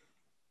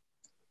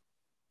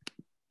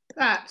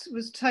 That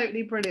was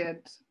totally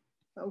brilliant.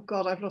 Oh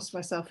God, I've lost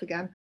myself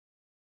again.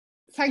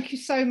 Thank you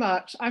so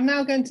much. I'm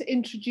now going to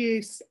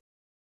introduce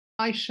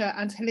Aisha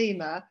and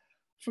Halima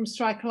from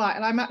Strike a Light,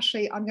 and I'm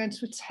going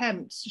to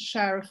attempt to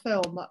share a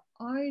film.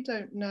 I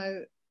don't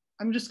know.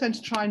 I'm just going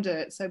to try and do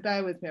it, so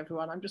bear with me,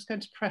 everyone. I'm just going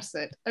to press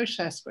it. Oh,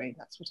 share screen,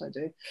 that's what I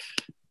do.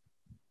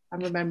 I'm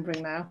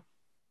remembering now.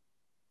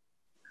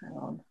 Hang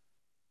on.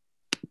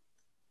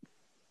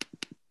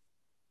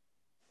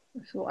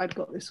 I thought I'd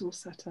got this all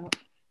set up.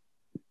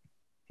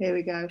 Here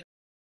we go.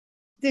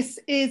 This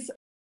is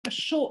a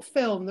short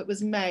film that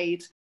was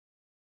made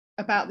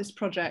about this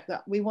project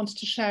that we wanted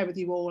to share with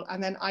you all,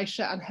 and then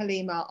Aisha and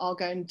Halima are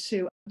going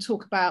to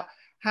talk about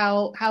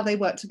how they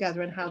work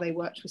together and how they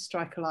worked with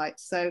Strike a Light.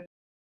 So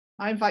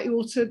I invite you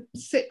all to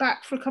sit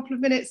back for a couple of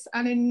minutes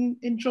and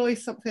enjoy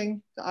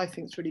something that I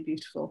think is really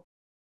beautiful.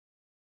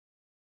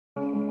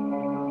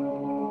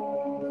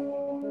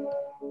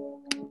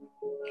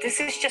 This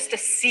is just a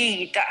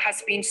seed that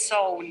has been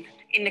sown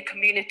in the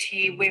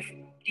community with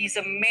these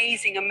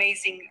amazing,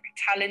 amazing,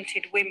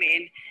 talented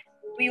women.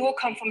 We all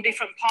come from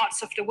different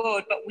parts of the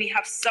world, but we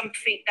have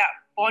something that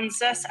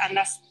bonds us, and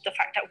that's the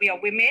fact that we are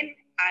women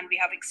and we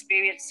have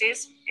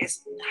experiences.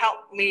 It's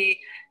helped me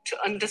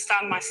to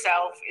understand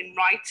myself in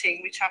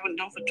writing, which I haven't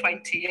done for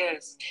 20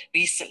 years.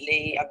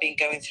 Recently, I've been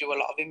going through a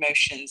lot of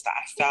emotions that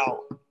I felt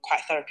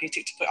quite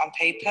therapeutic to put on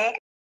paper.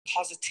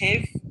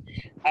 Positive,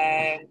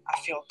 I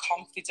feel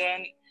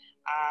confident,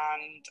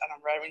 and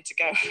I'm raring to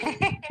go.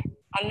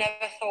 I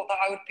never thought that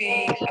I would be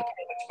a poet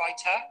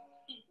writer,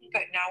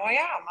 but now I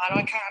am, and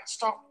I can't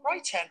stop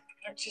writing,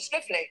 which is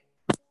lovely.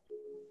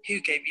 Who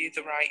gave you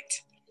the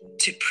right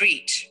to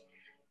preach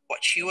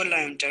what you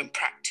alone don't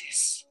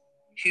practice?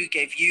 Who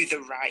gave you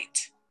the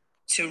right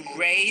to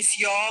raise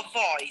your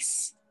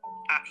voice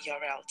at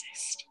your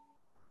eldest?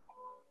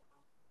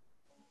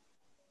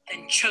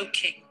 Then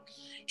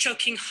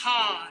choking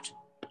hard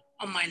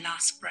on my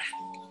last breath.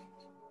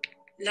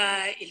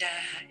 La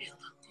ilaha illallah.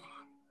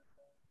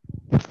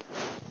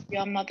 We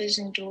are mothers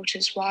and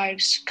daughters,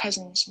 wives,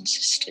 cousins and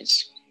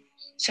sisters.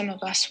 Some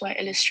of us wear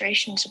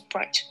illustrations of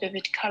bright,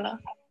 vivid colour,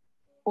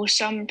 or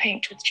some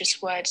paint with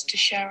just words to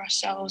share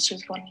ourselves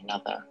with one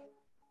another.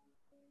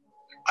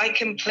 I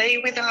can play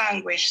with the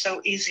language so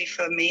easy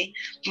for me.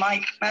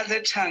 My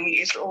mother tongue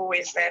is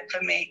always there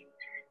for me.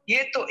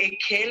 ये तो एक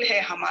खेल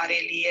है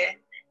हमारे लिए.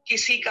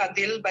 किसी का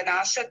दिल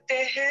बना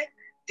सकते हैं.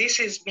 This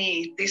is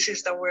me. This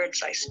is the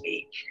words I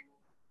speak.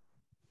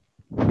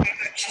 How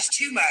much is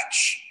too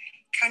much?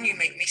 Can you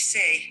make me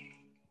say?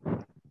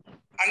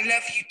 I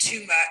love you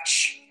too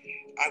much.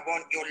 I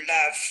want your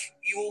love,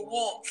 your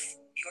warmth,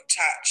 your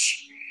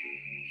touch.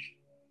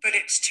 But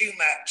it's too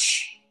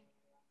much.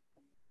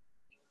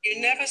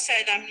 You never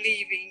said I'm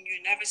leaving.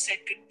 You never said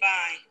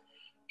goodbye.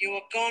 You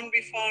were gone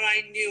before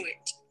I knew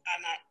it,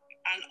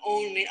 and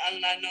only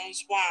Allah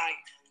knows why.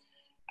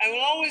 I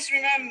will always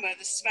remember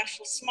the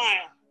special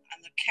smile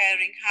and the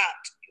caring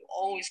heart you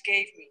always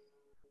gave me.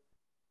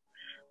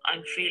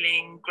 I'm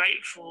feeling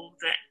grateful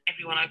that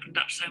everyone opened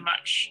up so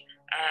much,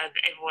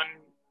 that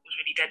everyone was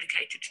really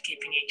dedicated to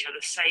keeping each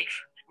other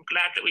safe. I'm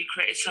glad that we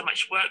created so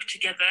much work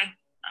together.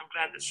 I'm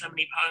glad that so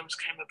many poems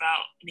came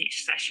about in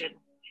each session,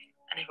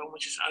 and everyone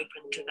was just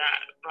open to that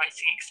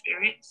writing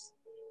experience.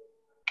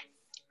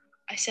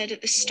 I said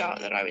at the start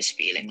that I was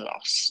feeling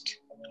lost.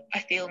 I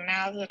feel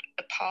now that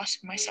a part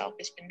of myself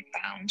has been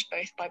found,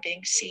 both by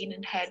being seen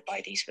and heard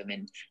by these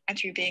women, and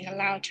through being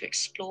allowed to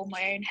explore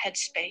my own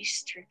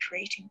headspace through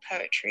creating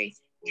poetry,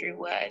 through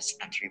words,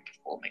 and through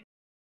performing.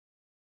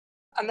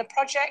 And the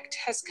project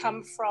has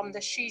come from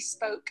the She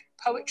Spoke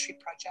Poetry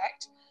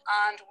Project,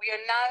 and we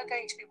are now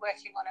going to be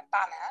working on a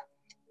banner.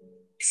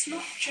 It's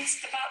not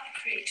just about the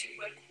creative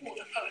work or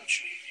the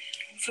poetry.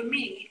 For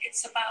me,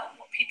 it's about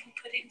what people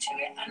put into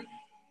it, and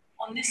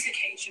On this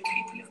occasion,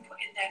 people have put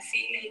in their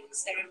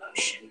feelings, their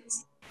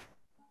emotions.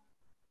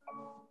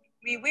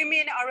 We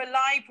women are a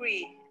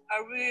library,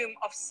 a room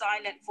of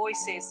silent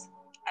voices,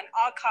 an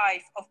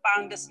archive of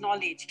boundless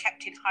knowledge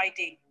kept in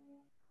hiding.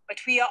 But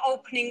we are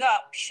opening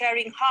up,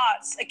 sharing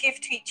hearts, a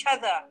gift to each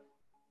other.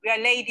 We are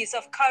ladies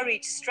of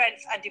courage,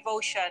 strength, and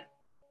devotion.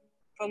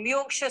 From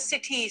Yorkshire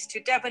cities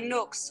to Devon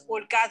nooks,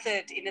 all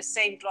gathered in the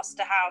same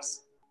Gloucester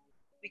house.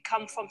 We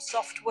come from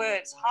soft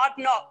words, hard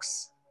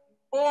knocks,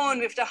 born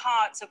with the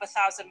hearts of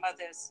 1,000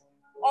 mothers.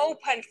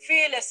 Open,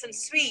 fearless, and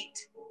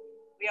sweet.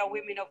 We are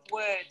women of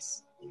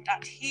words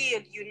that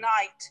heal,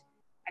 unite,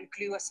 and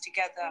glue us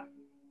together.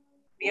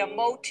 We are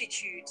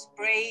multitudes,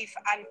 brave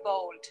and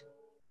bold.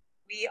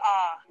 We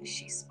are,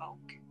 she spoke.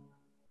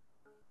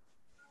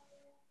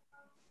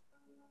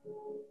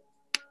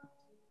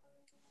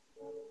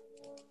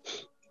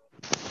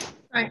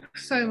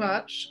 Thanks so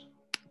much.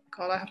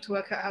 God, I have to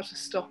work out how to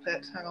stop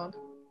it. Hang on.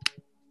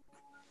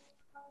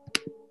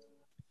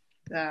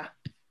 There.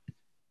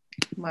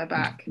 My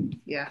back.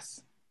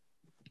 Yes.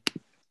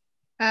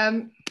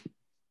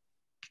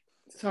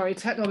 Sorry,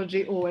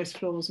 technology always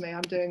floors me.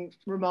 I'm doing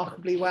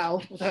remarkably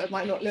well, although it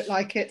might not look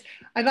like it.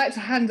 I'd like to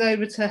hand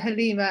over to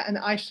Halima and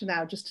Aisha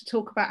now, just to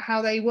talk about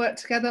how they work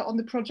together on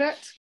the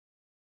project.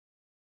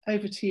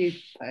 Over to you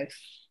both.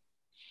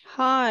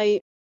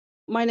 Hi,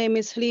 my name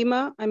is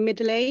Halima. I'm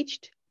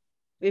middle-aged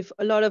with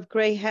a lot of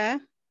grey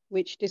hair,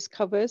 which this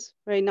covers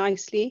very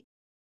nicely.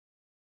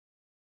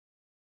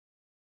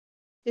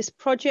 This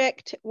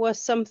project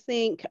was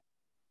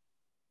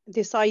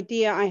this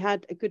idea I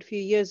had a good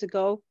few years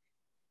ago,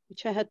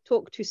 which I had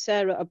talked to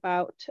Sarah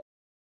about.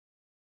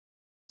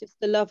 Just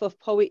the love of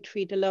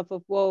poetry, the love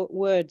of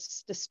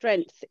words, the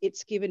strength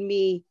it's given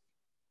me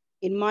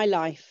in my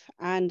life.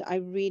 And I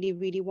really,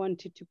 really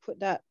wanted to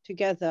put that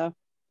together.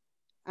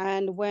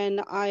 And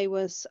when I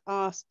was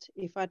asked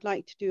if I'd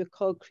like to do a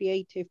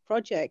co-creative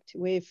project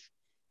with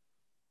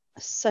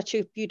such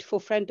a beautiful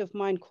friend of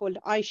mine called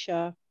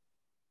Aisha,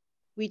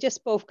 we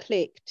just both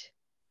clicked.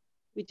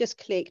 We just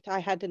clicked. I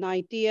had an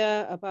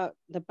idea about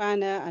the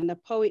banner and the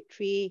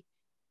poetry.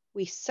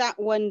 We sat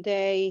one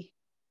day,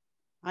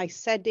 I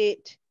said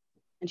it,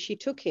 and she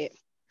took it.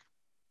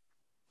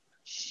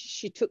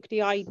 She took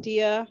the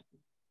idea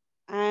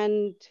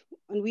and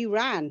we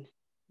ran.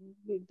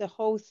 The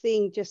whole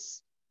thing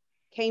just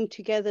came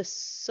together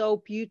so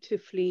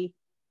beautifully.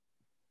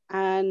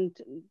 And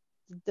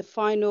the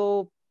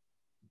final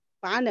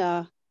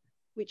banner,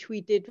 which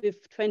we did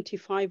with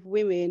 25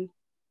 women,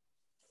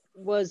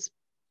 was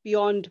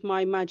beyond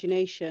my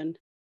imagination.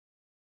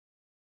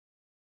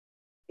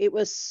 It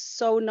was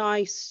so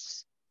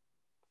nice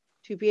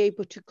to be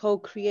able to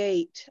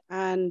co-create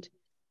and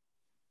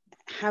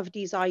have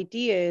these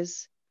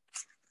ideas,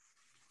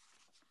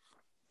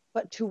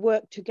 but to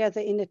work together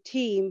in a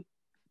team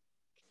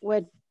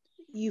where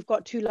you've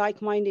got two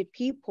like-minded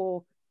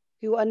people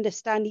who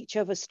understand each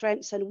other's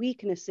strengths and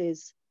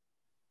weaknesses.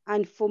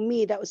 And for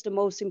me, that was the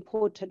most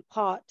important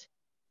part,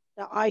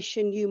 that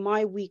Aisha knew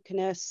my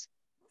weakness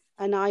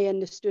and I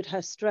understood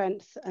her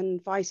strength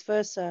and vice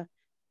versa.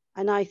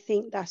 And I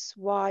think that's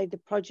why the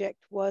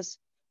project was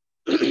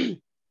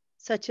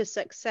such a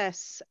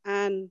success,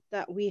 and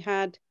that we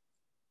had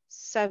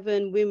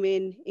 7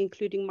 women,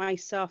 including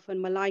myself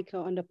and Malaika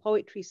on the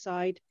poetry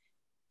side,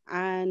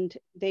 and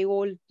they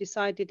all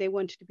decided they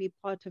wanted to be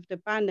part of the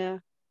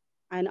banner.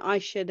 And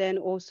Aisha then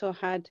also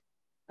had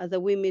other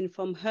women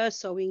from her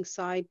sewing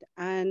side,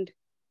 and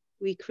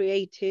we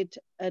created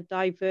a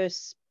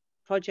diverse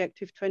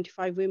project with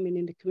 25 women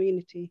in the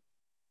community.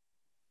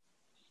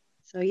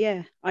 So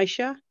yeah,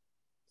 Aisha.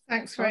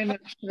 Thanks very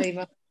much,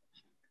 Halima.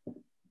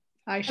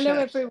 Aisha. Hello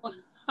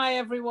everyone. Hi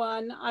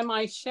everyone. I'm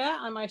Aisha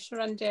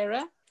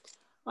Randera.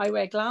 I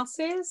wear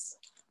glasses.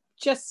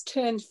 Just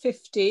turned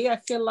 50. I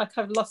feel like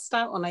I've lost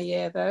out on a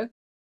year though,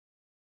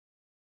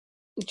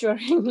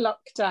 during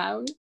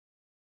lockdown.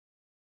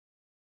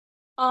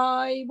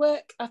 I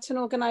work at an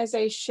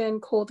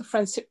organisation called the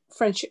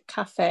Friendship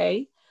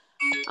Cafe,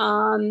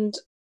 and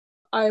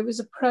I was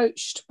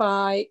approached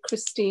by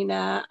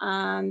Christina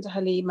and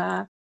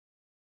Halima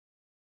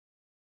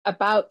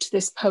about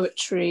this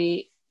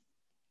poetry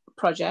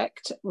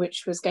project,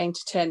 which was going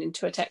to turn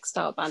into a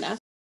textile banner.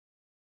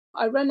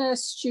 I run a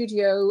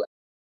studio,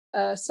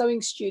 a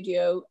sewing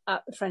studio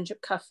at the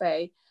Friendship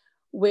Cafe,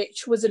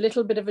 which was a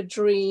little bit of a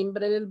dream,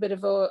 but a little bit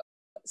of a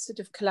sort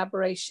of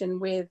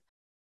collaboration with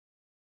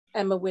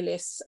Emma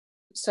Willis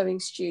Sewing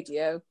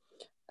Studio.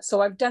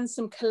 So I've done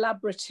some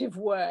collaborative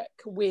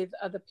work with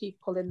other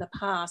people in the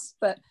past,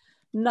 but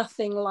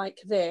nothing like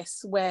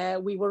this,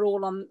 where we were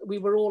all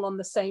on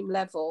the same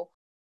level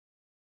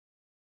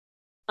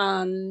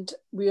and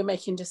we were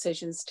making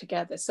decisions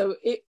together. So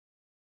it,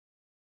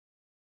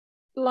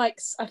 like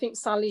I think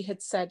Sally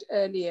had said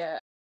earlier,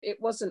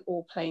 it wasn't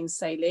all plain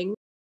sailing.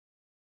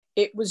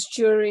 It was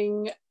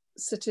during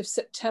sort of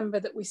September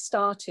that we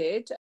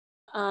started,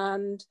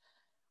 and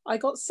I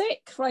got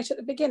sick right at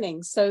the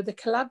beginning. So the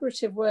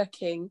collaborative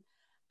working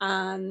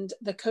and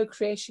the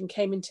co-creation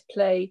came into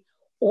play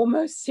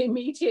almost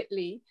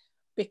immediately,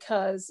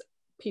 because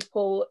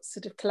people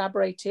sort of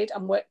collaborated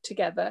and worked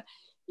together,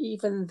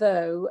 even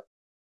though,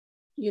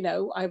 you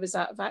know, I was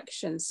out of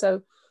action.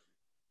 So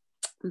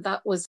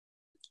that was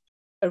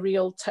a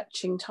real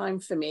touching time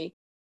for me.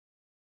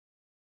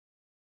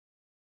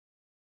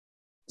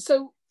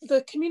 So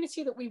the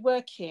community that we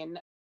work in,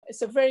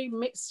 it's a very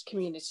mixed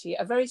community,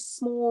 a very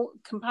small,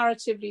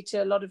 comparatively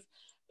to a lot of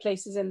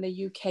places in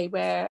the UK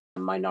where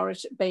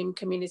minority BAME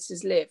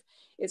communities live.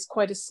 It's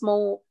quite a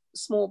small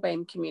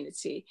BAME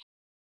community,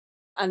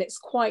 and it's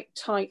quite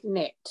tight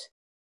knit.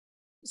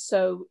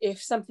 So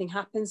if something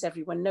happens,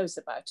 everyone knows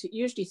about it,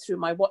 usually through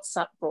my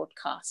WhatsApp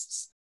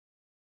broadcasts.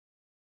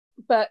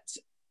 But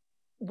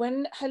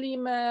when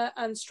Halima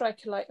and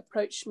Striker Light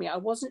approached me, I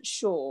wasn't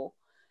sure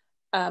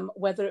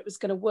whether it was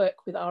going to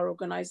work with our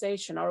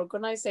organisation. Our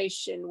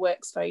organisation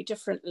works very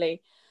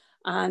differently,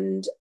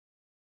 and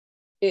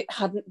it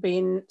hadn't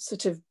been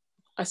sort of,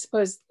 I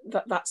suppose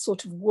that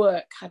sort of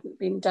work hadn't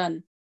been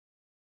done.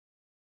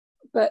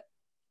 But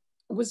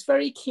was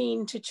very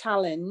keen to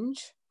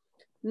challenge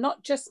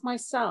not just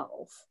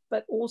myself,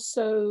 but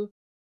also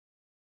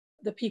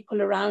the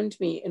people around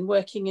me in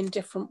working in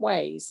different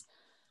ways.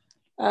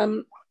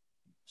 Oh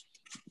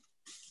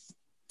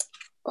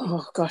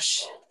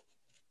gosh.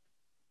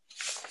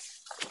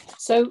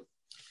 So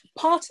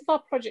part of our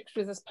project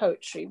with this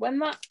poetry, when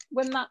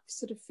that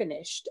sort of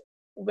finished,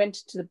 we went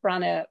into the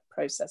Branagh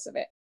process of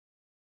it.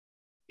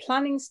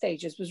 Planning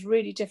stages was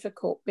really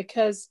difficult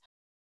because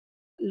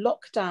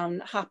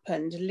lockdown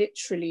happened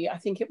literally, I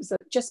think it was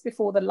just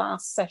before the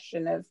last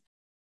session of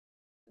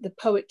the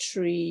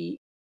poetry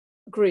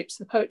groups.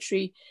 The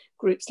poetry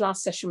groups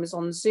last session was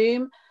on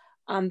Zoom,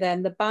 and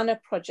then the Banner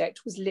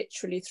project was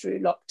literally through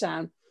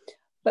lockdown.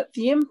 But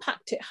the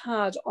impact it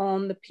had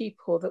on the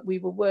people that we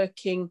were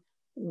working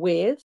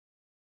with,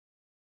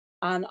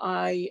 and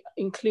I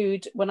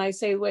include, when I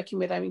say working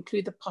with, I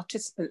include the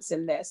participants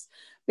in this,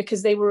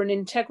 because they were an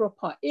integral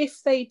part.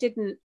 If they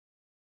didn't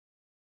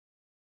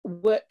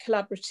work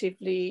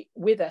collaboratively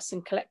with us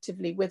and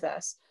collectively with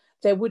us,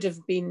 there would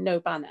have been no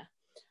Banner.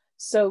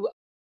 So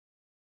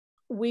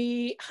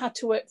we had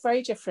to work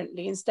very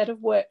differently. Instead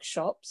of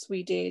workshops,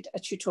 we did a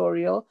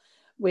tutorial,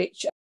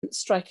 which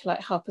Striker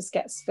Light help us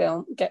get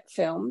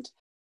filmed,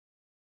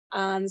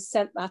 and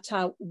sent that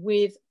out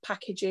with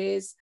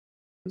packages.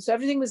 So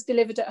everything was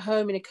delivered at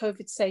home in a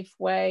COVID safe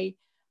way,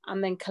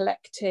 and then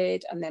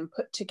collected and then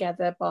put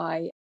together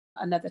by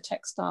another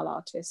textile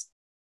artist.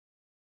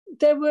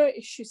 There were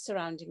issues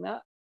surrounding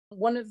that.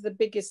 One of the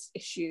biggest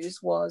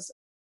issues was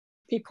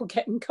people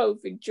getting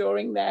COVID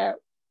during their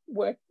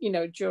work, you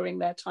know, during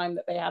their time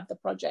that they had the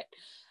project,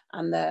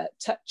 and the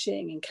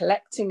touching and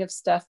collecting of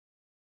stuff.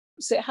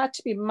 So it had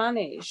to be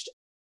managed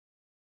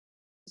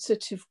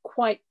sort of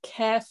quite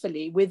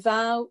carefully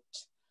without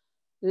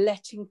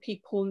letting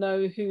people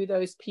know who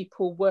those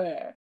people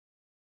were,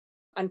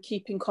 and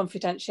keeping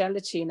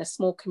confidentiality in a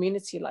small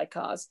community like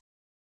ours.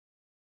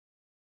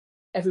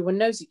 Everyone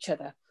knows each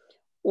other.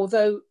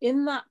 Although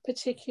in that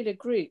particular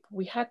group,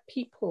 we had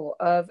people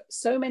of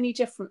so many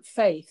different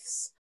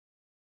faiths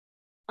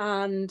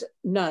and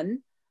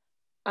none,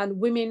 and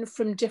women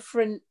from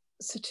different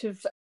sort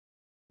of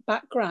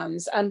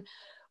backgrounds. And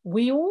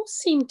we all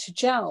seemed to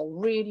gel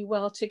really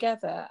well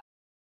together.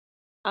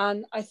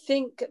 And I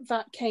think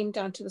that came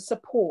down to the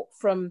support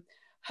from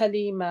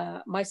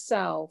Halima,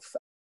 myself,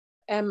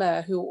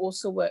 Emma, who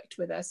also worked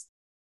with us,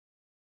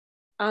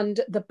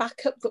 and the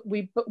backup that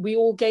we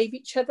all gave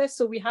each other.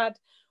 So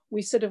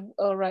we sort of,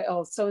 all right,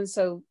 oh,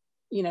 so-and-so,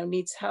 you know,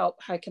 needs help.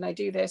 How can I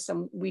do this?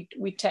 And we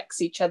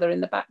text each other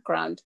in the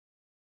background.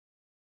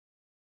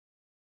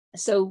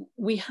 So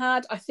we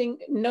had, I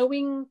think,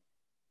 knowing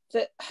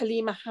that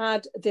Halima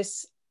had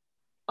this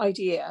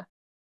idea,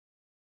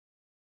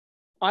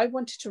 I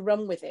wanted to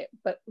run with it,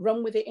 but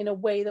run with it in a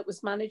way that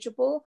was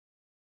manageable.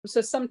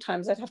 So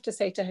sometimes I'd have to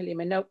say to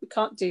Halima, no, we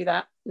can't do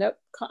that. No,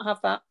 can't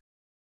have that.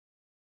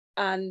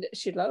 And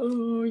she'd like,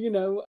 oh, you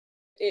know,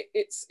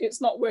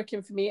 it's not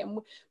working for me.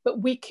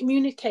 But we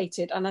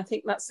communicated, and I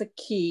think that's a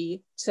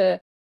key to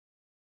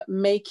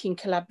making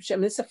collaboration. I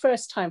mean, it's the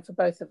first time for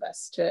both of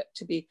us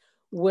to be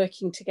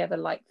working together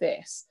like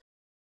this.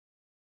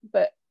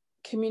 But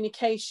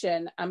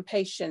communication and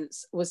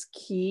patience was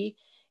key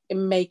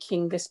in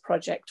making this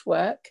project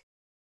work.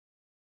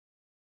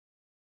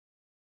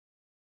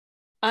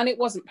 And it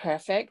wasn't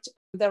perfect.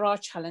 There are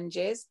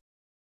challenges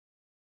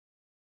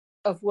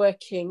of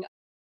working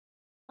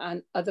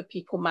and other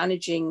people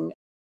managing,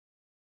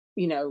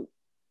 you know,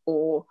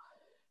 or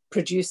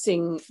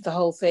producing the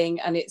whole thing.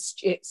 And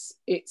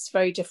it's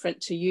very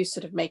different to you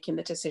sort of making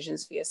the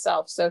decisions for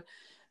yourself. So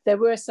there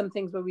were some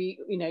things where we,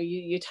 you know,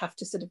 you'd have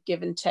to sort of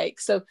give and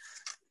take. So,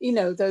 you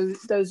know,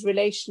 those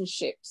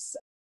relationships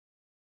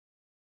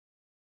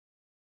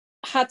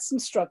had some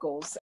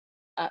struggles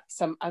at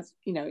some, as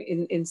you know,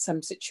 in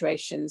some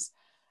situations.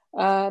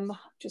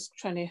 Just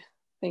trying to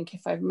think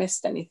if I've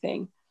missed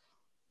anything.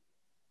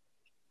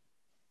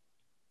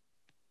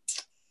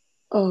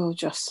 Oh,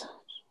 Joss.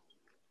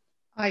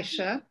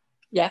 Aisha.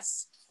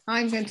 Yes.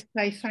 I'm going to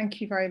say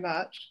thank you very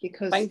much,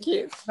 because thank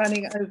you.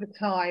 Running over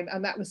time,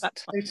 and that was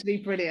totally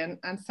brilliant.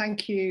 And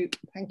thank you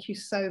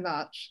so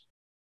much.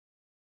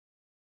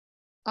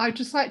 I'd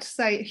just like to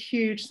say a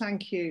huge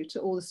thank you to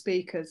all the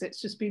speakers.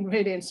 It's just been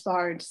really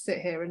inspiring to sit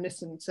here and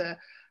listen to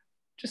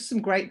just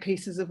some great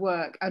pieces of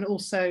work, and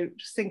also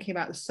just thinking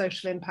about the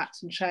social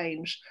impact and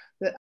change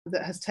that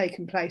has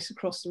taken place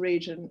across the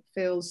region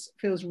feels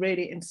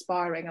really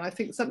inspiring. And I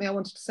think something I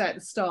wanted to say at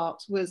the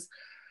start was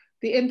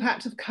the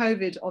impact of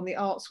COVID on the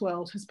arts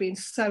world has been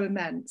so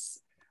immense.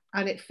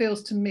 And it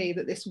feels to me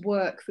that this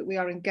work that we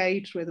are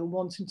engaged with and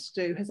wanting to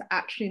do has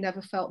actually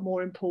never felt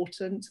more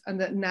important, and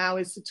that now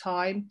is the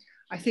time.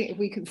 I think if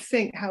we can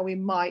think how we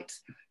might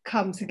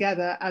come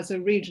together as a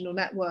regional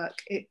network,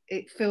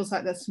 it feels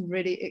like there's some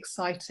really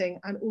exciting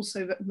and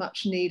also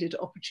much needed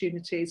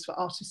opportunities for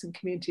artists and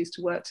communities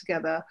to work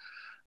together.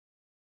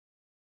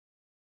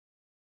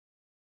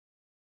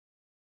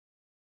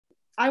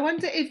 I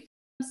wonder if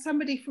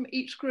somebody from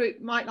each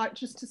group might like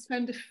just to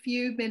spend a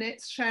few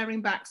minutes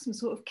sharing back some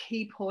sort of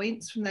key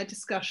points from their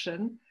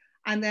discussion,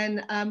 and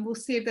then we'll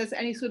see if there's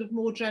any sort of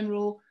more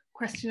general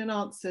question and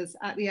answers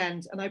at the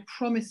end. And I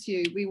promise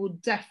you we will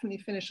definitely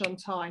finish on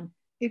time,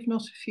 if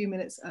not a few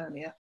minutes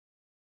earlier.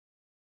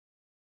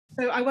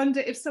 So I wonder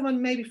if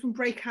someone maybe from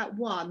Breakout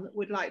 1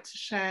 would like to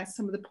share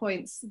some of the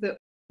points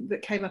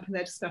that came up in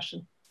their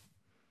discussion.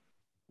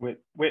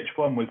 Which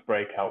one was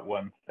Breakout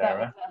 1,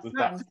 Sarah? Was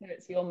that? So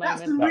it's your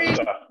moment.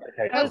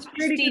 That was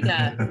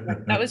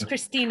Christina. That was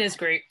Christina's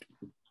group.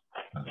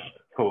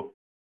 Cool.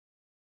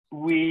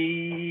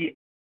 We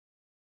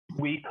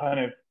kind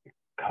of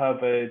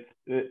covered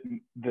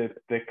the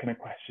kind of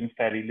questions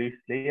fairly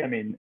loosely. I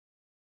mean,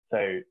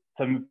 so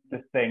some of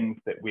the things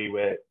that we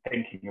were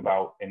thinking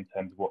about in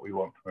terms of what we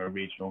want from a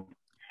regional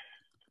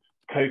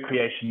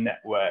co-creation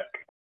network,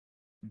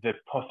 the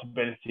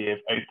possibility of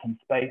open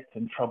space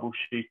and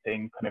troubleshooting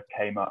kind of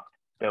came up,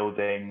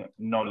 building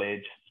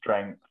knowledge,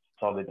 strength,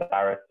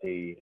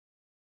 solidarity,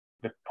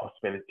 the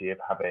possibility of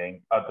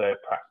having other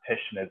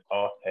practitioners,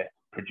 artists,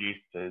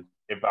 producers,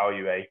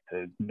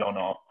 evaluators,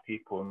 non-art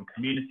people and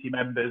community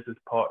members as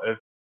part of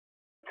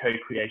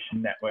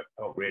co-creation network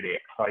felt really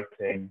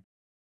exciting.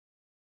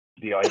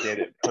 The idea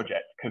that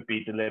projects could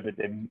be delivered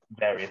in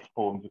various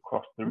forms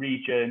across the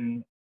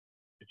region,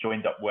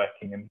 joined up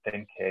working and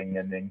thinking,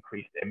 and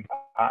increased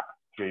impact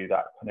through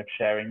that kind of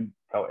sharing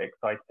felt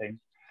exciting.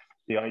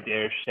 The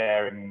idea of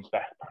sharing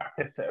best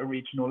practice at a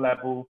regional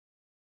level,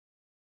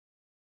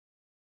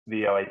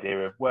 the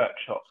idea of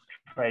workshops,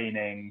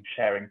 training,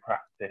 sharing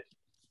practice,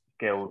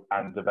 skills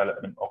and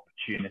development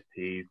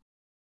opportunities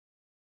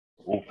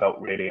all felt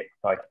really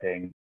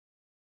exciting.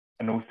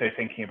 And also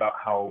thinking about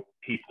how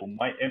people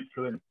might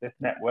influence this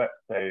network.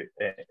 So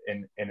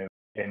in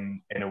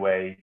a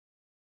way,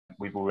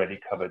 we've already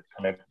covered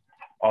kind of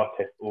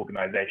artists,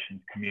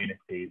 organisations,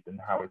 communities, and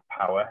how is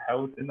power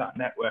held in that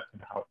network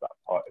and how is that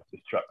part of the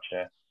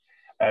structure.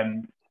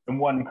 And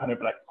one kind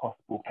of like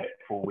possible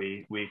pitfall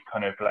we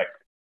kind of like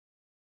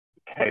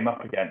came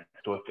up against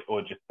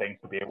or just thing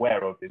to be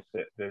aware of is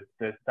that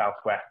the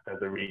Southwest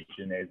as a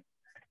region is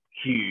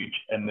huge,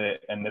 and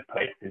the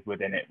places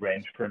within it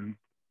range from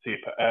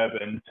super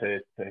urban to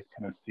kind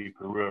of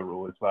super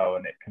rural as well,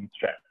 and it can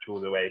stretch all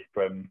the way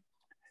from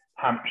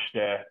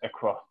Hampshire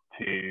across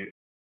to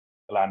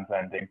Land's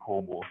End in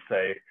Cornwall.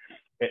 So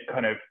it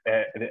kind of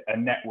a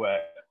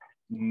network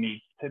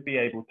needs to be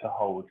able to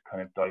hold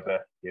kind of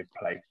diversity of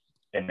place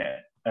in it,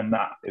 and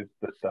that is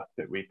the stuff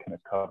that we kind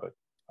of covered.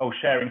 Oh,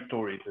 sharing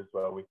stories as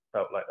well. We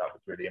felt like that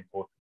was really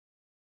important.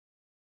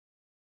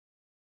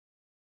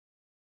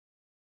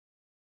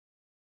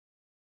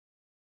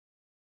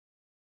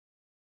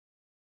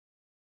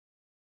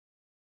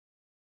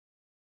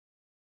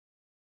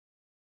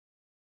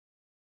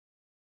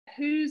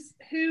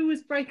 Who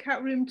was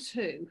Breakout Room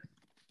 2?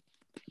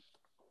 I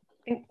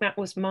think that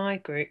was my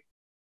group.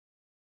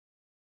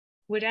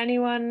 Would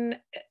anyone,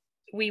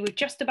 we were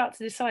just about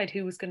to decide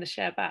who was going to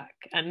share back,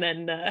 and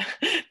then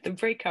the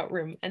breakout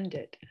room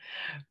ended.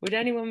 Would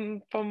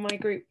anyone from my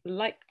group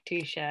like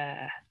to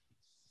share?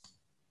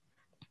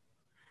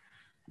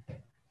 I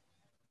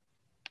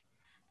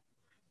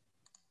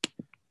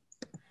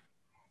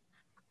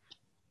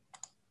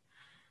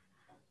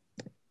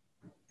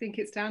think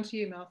it's down to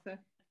you, Martha.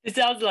 It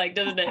sounds like,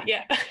 doesn't it?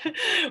 Yeah.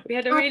 We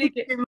had a really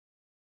good...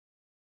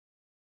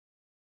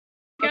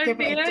 Go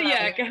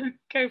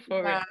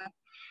for it.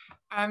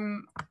 I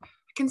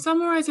can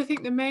summarise, I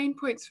think, the main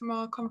points from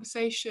our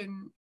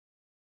conversation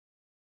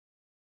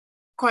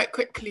quite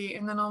quickly,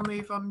 and then I'll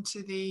move on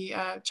to the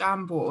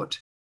Jamboard.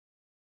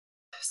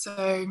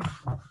 So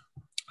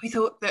we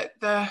thought that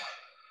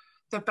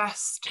the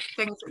best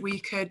things that we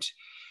could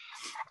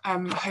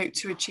hope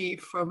to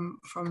achieve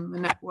from the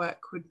network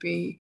would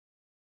be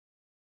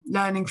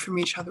learning from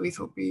each other. We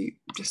thought would be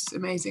just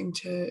amazing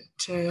to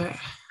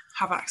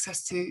have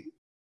access to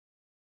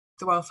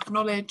the wealth of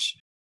knowledge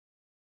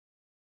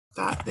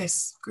that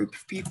this group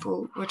of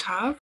people would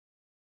have,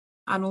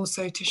 and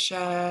also to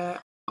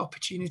share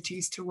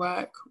opportunities to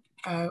work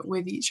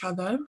with each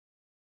other.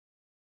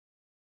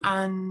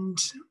 And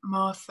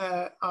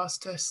Martha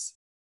asked us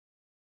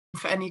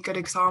for any good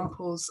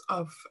examples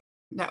of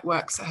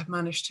networks that have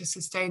managed to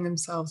sustain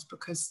themselves,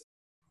 because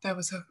there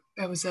was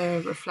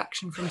a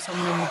reflection from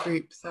someone in the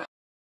group that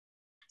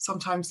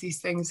sometimes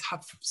these things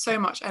have so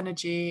much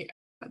energy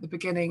at the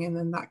beginning and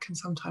then that can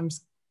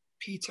sometimes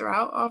peter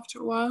out after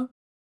a while.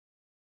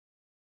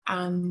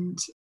 And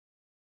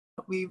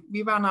we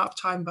ran out of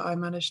time, but I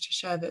managed to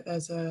share that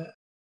there's a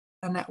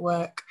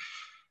network,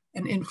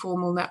 an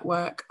informal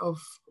network of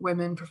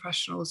women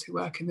professionals who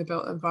work in the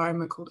built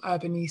environment called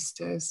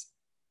Urbanistas,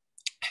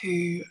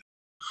 who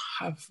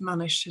have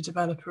managed to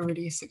develop a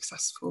really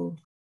successful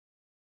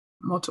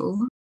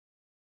model.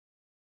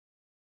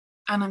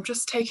 And I'm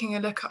just taking a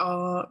look at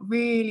our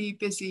really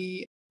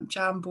busy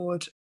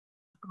Jamboard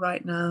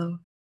right now.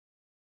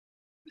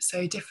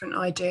 So different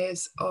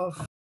ideas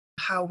of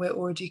how we're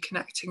already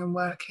connecting and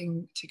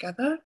working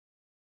together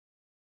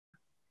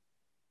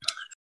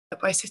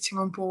by sitting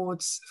on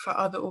boards for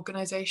other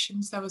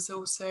organisations. There was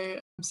also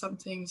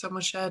something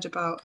someone shared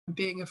about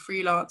being a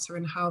freelancer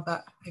and how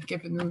that had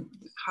given them,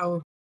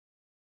 how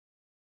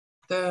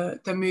the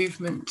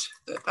movement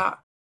that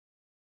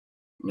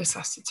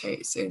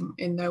necessitates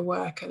in their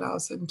work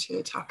allows them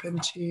to tap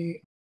into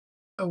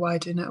a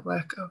wider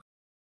network of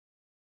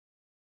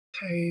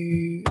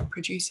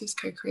co-producers,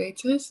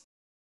 co-creators.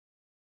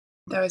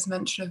 There was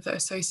mention of the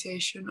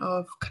Association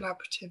of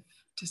Collaborative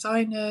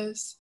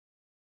Designers.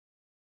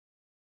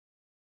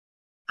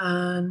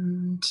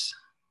 And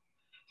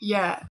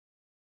yeah,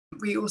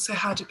 we also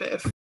had a bit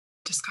of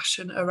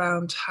discussion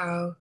around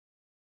how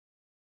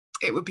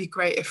it would be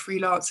great if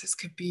freelancers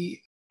could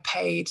be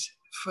paid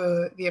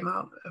for the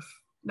amount of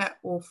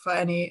or for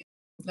any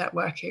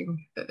networking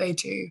that they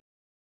do,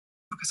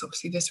 because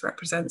obviously this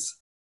represents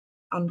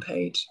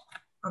unpaid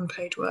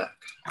work.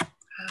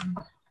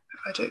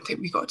 I don't think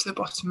we got to the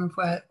bottom of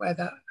where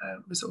that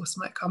resource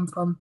might come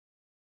from.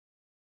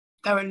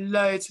 There were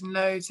loads and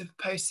loads of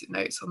post-it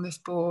notes on this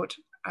board,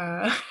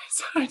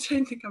 so I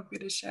don't think I'm going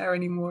to share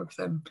any more of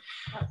them.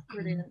 That's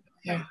brilliant.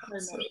 Yeah,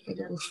 that's a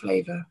little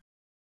flavour.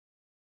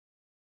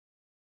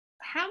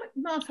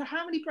 Martha,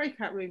 how many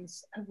breakout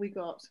rooms have we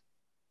got?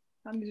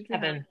 How many did we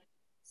have?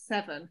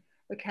 7.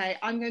 Okay,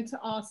 I'm going to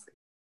ask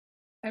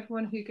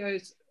everyone who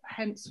goes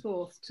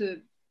henceforth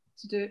to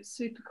do it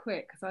super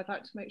quick, because I'd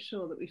like to make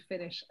sure that we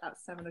finish at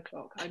 7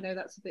 o'clock. I know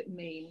that's a bit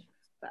mean,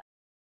 but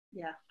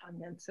yeah, I'm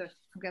going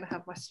to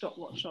have my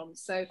stopwatch on.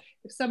 So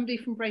if somebody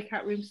from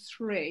breakout room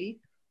 3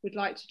 would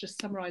like to just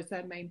summarise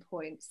their main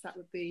points, that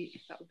would be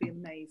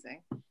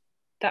amazing.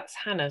 That's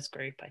Hannah's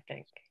group, I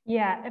think.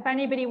 Yeah, if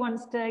anybody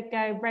wants to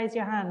go, raise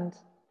your hand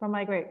from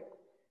my group.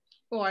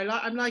 Oh,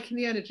 I'm liking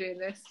the energy in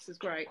this. This is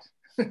great.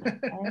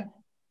 Okay,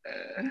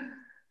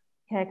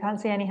 I can't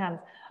see any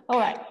hands. All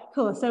right,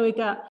 cool. So we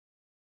got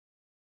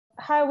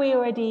how we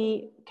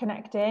already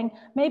connecting,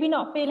 maybe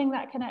not feeling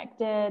that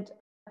connected,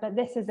 but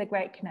this is a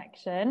great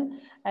connection,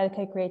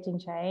 co-creating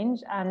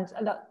change, and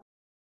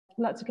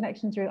lots of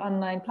connection through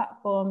online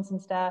platforms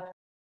and stuff,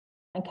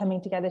 and coming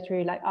together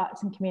through like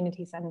arts and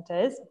community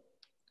centres.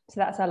 So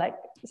that's our like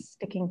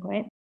sticking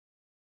point.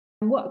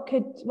 What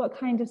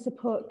kind of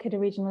support could a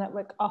regional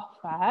network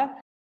offer?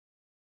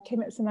 Came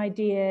up with some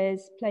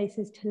ideas,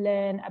 places to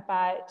learn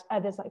about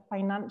others, like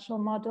financial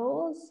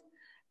models,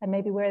 and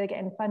maybe where they're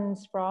getting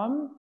funds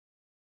from.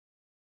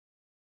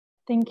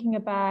 Thinking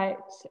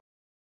about,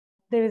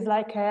 there was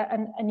like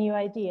a new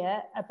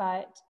idea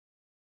about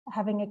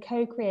having a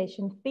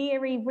co-creation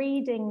theory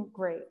reading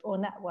group or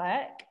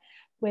network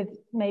with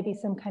maybe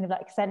some kind of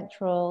like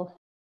central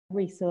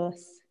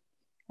resource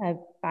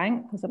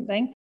bank or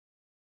something.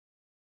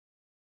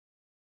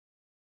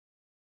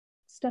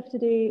 Stuff to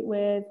do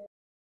with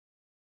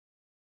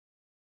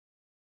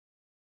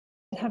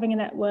having a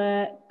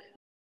network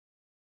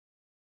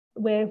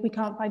where if we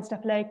can't find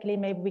stuff locally,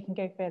 maybe we can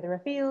go further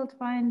afield to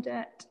find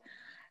it.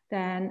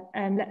 Then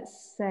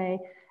let's say,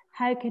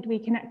 how could we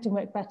connect and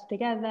work better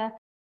together?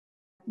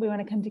 We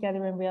want to come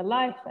together in real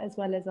life as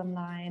well as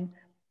online.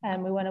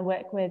 We want to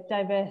work with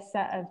diverse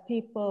set of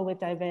people with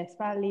diverse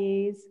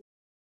values,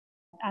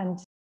 and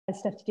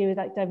stuff to do with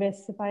like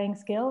diversifying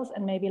skills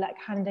and maybe like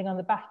handing on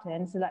the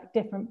baton. So like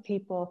different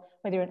people,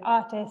 whether you're an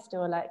artist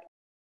or like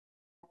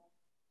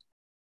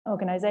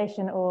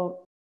organization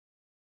or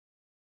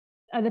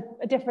other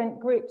different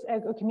groups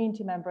or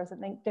community member or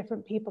something,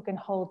 different people can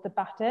hold the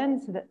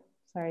baton so that,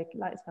 sorry,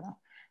 lights went off,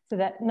 so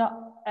that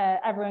not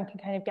everyone can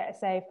kind of get a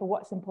say for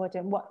what's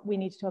important, what we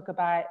need to talk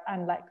about,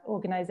 and like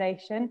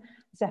organization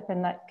stuff,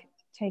 and like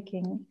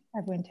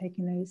everyone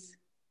taking those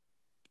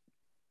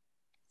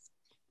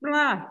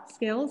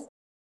skills.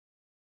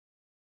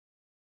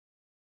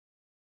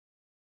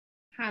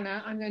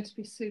 Hannah, I'm going to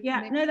be super.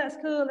 Yeah, no, that's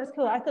cool. That's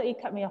cool. I thought you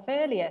cut me off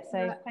earlier,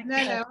 so thank you. No,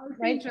 I was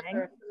being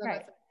generous.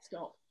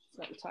 Stop. It's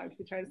not the time to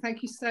be trained.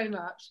 Thank you so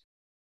much.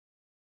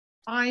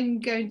 I'm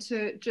going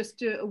to just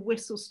do a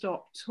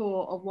whistle-stop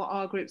tour of what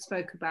our group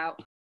spoke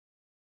about.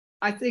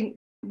 I think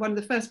one of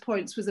the first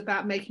points was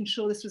about making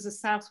sure this was a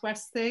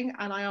Southwest thing,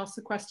 and I asked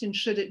the question,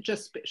 should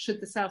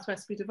the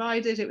Southwest be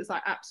divided? It was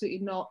like, absolutely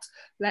not.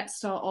 Let's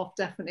start off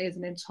definitely as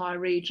an entire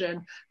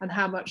region, and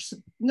how much,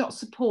 not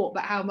support,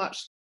 but how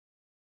much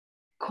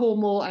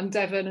Cornwall and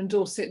Devon and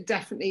Dorset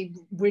definitely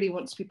really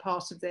want to be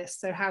part of this.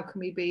 So how can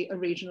we be a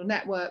regional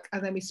network?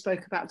 And then we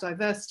spoke about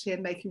diversity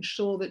and making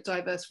sure that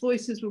diverse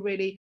voices were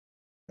really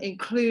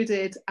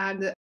included,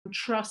 and that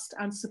trust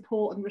and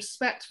support and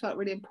respect felt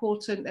really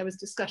important. There was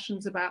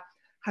discussions about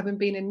having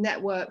been in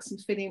networks and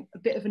feeling a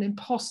bit of an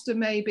imposter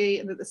maybe,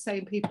 and that the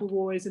same people were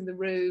always in the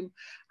room,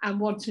 and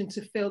wanting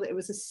to feel that it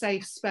was a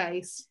safe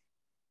space.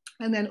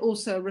 And then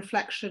also a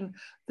reflection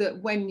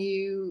that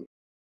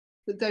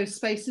that those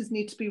spaces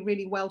need to be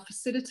really well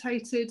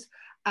facilitated.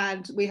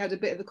 And we had a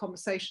bit of a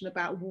conversation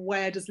about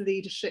where does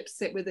leadership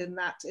sit within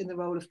that, in the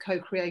role of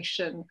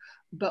co-creation,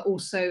 but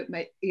also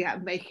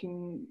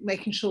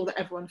making sure that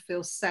everyone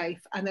feels safe.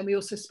 And then we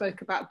also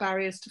spoke about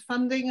barriers to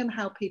funding and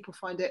how people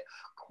find it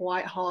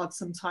quite hard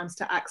sometimes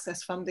to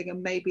access funding,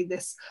 and maybe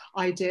this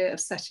idea of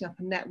setting up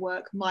a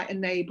network might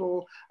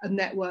enable a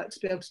network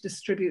to be able to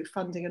distribute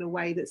funding in a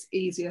way that's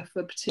easier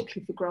for,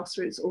 particularly for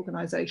grassroots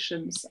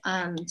organisations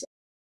and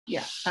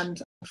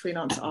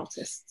freelance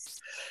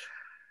artists.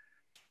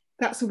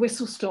 That's a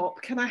whistle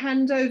stop. Can I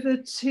hand over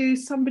to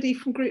somebody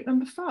from group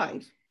number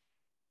 5?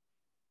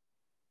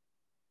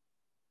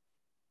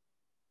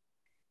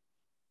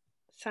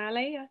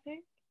 Sally, I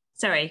think.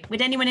 Sorry,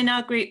 would anyone in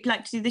our group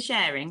like to do the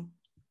sharing?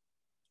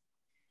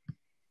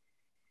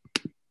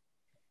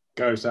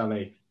 Go,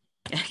 Sally.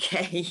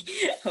 Okay,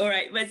 all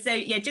right. Well, so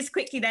yeah, just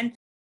quickly then.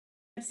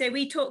 So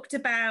we talked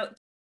about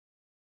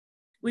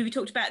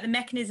the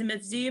mechanism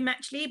of Zoom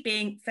actually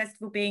being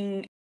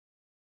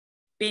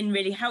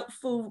really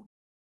helpful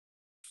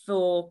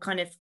for kind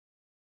of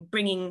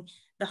bringing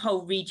the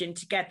whole region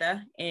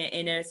together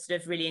in a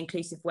sort of really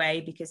inclusive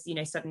way, because, you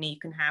know, suddenly you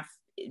can have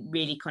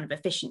really kind of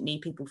efficiently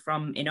people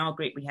from, in our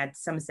group we had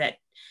Somerset,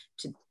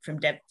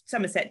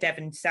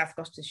 Devon, South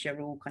Gloucestershire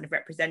all kind of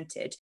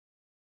represented,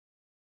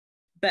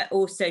 but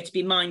also to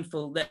be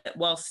mindful that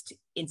whilst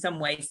in some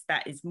ways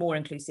that is more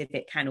inclusive,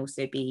 it can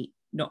also be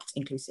not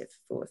inclusive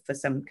for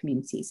some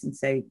communities. And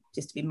so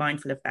just to be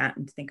mindful of that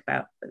and to think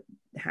about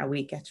how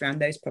we get around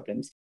those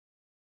problems.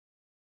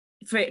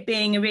 For it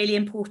being a really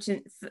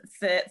important,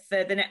 for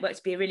the network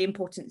to be a really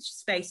important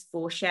space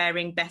for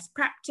sharing best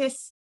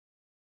practice,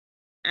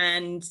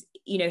 and,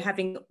 you know,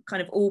 having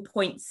kind of all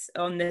points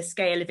on the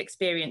scale of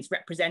experience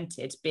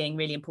represented being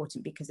really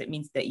important, because it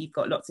means that you've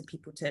got lots of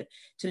people to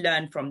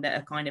learn from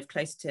that are kind of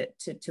close to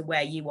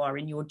where you are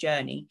in your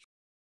journey.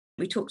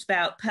 We talked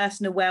about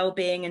personal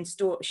well-being and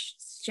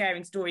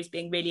sharing stories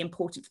being really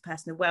important for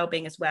personal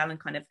well-being as well, and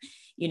kind of,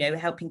 you know,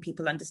 helping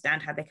people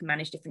understand how they can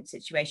manage different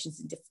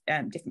situations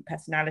and different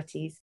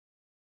personalities.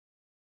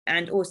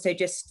 And also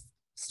just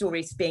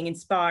stories being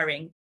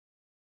inspiring.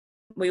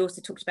 We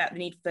also talked about the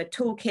need for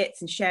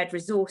toolkits and shared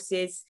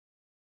resources,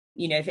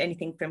 you know, if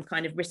anything from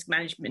kind of risk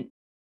management,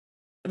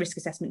 risk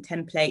assessment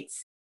templates,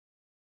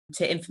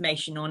 to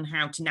information on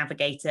how to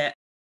navigate a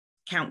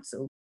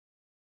council.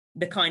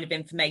 The kind of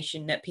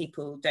information that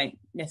people don't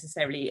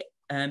necessarily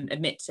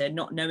admit to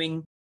not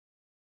knowing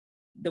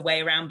the way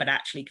around, but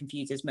actually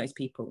confuses most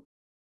people.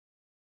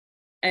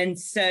 And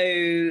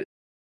so,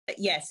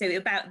 yeah, so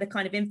about the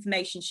kind of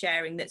information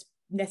sharing that's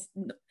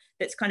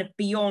kind of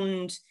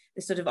beyond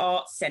the sort of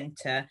arts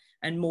centre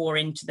and more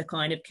into the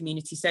kind of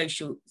community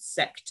social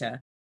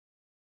sector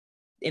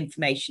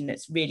information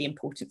that's really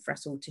important for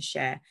us all to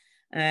share.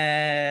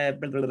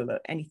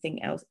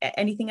 Anything else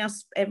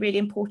really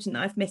important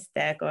that I've missed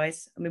there,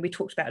 guys? I mean, we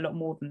talked about a lot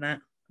more than that.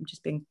 I'm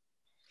just being...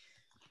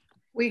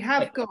 We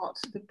have got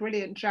the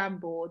brilliant jam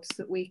boards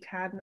that we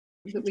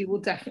will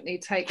definitely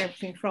take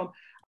everything from.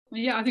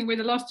 Yeah, I think we're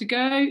the last to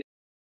go.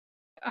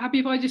 Happy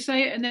if I just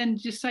say it and then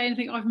just say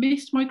anything I've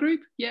missed, my group?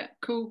 Yeah,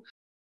 cool.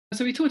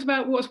 So we talked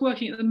about what's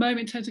working at the moment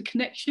in terms of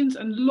connections,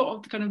 and a lot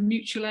of the kind of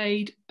mutual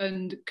aid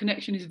and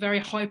connection is very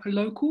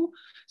hyper-local.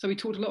 So we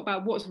talked a lot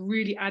about what's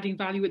really adding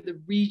value at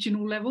the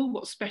regional level,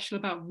 what's special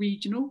about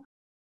regional,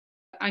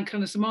 and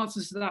kind of some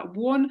answers to that.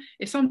 One,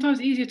 it's sometimes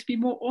easier to be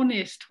more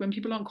honest when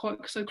people aren't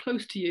quite so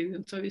close to you,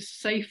 and so it's a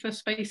safer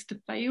space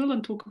to fail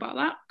and talk about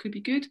that, could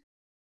be good.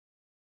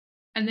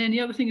 And then the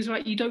other thing is,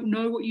 like, you don't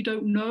know what you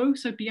don't know.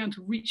 So being able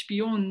to reach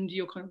beyond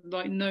your kind of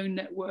like known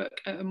network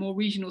at a more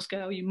regional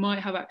scale, you might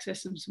have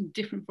access to some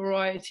different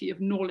variety of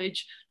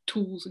knowledge,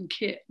 tools and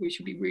kit, which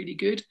would be really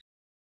good.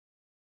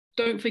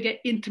 Don't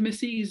forget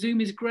intimacy.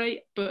 Zoom is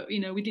great, but, you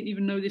know, we didn't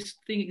even know this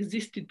thing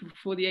existed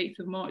before the 8th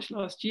of March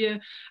last year.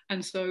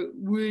 And so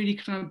really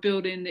kind of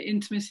build in the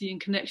intimacy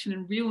and connection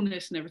and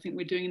realness and everything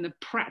we're doing, and the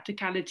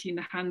practicality and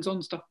the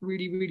hands-on stuff,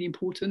 really, really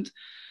important.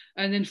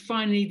 And then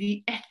finally,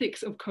 the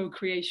ethics of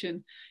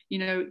co-creation. You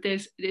know,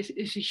 it's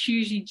a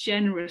hugely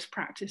generous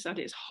practice at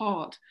its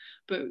heart,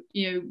 but,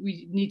 you know,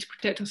 we need to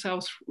protect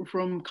ourselves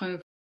from kind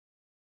of,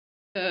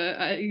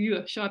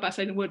 you're shy about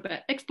saying the word,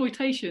 but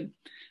exploitation,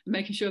 and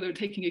making sure that we're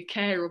taking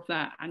care of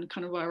that and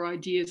kind of our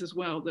ideas as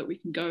well, that we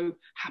can go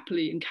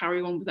happily and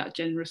carry on with that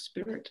generous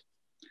spirit.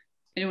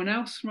 Anyone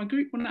else from my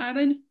group want to add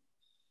in?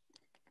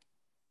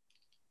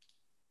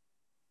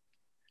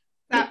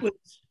 That was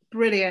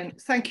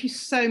brilliant. Thank you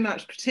so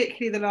much,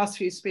 particularly the last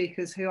few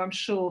speakers who I'm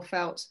sure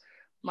felt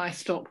my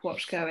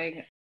stopwatch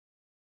going.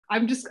 I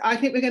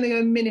think we're going to go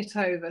a minute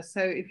over,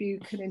 so if you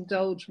can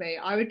indulge me,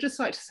 I would just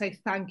like to say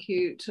thank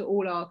you to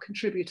all our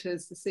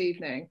contributors this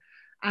evening,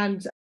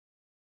 and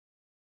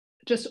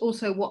just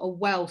also what a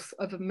wealth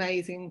of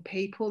amazing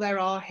people there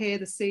are here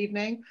this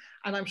evening.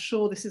 And I'm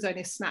sure this is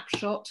only a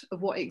snapshot of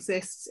what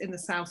exists in the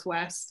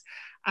Southwest.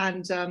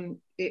 And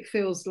it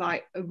feels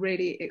like a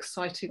really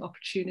exciting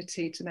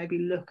opportunity to maybe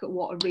look at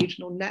what a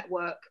regional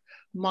network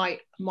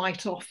might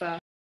offer.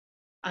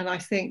 And I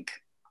think,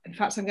 in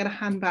fact, I'm going to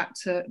hand back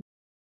to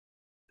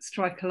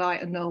Strike a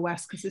Light and Noel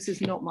West, because this is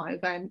not my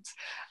event.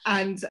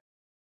 And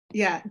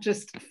yeah,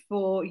 just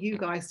for you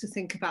guys to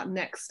think about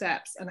next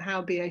steps and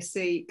how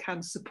BAC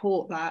can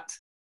support that,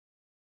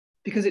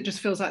 because it just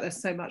feels like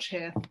there's so much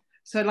here.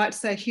 So I'd like to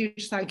say a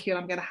huge thank you,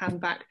 and I'm going to hand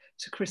back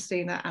to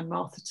Christina and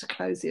Martha to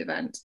close the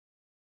event.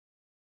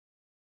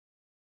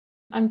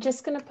 I'm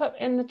just going to put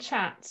in the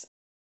chat,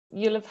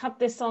 you'll have had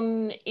this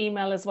on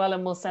email as well,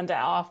 and we'll send it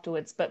out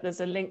afterwards, but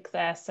there's a link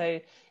there. So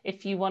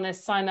if you want to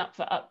sign up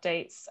for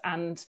updates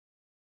and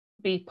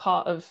be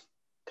part of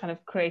kind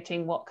of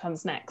creating what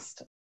comes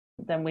next,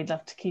 then we'd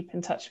love to keep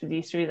in touch with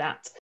you through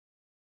that.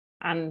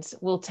 And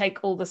we'll take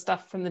all the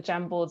stuff from the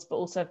Jamboards, but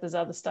also if there's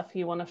other stuff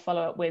you want to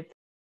follow up with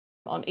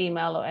on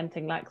email or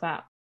anything like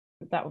that,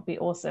 that would be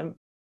awesome.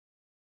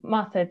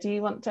 Martha, do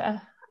you want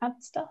to add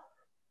stuff?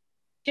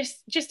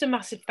 Just a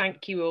massive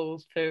thank you all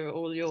for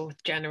all your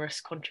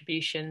generous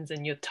contributions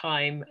and your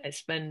time.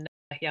 It's been,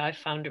 yeah, I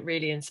found it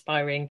really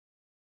inspiring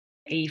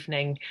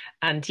evening.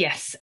 And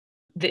yes,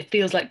 it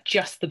feels like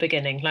just the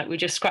beginning, like we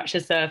just scratched the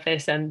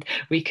surface, and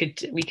we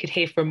could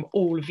hear from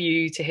all of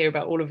you to hear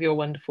about all of your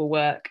wonderful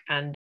work.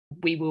 And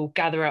we will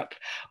gather up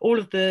all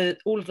of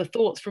the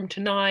thoughts from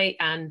tonight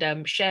and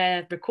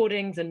share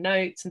recordings and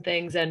notes and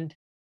things, and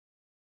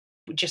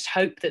we just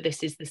hope that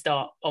this is the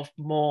start of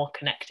more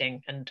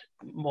connecting and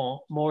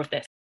more of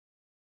this.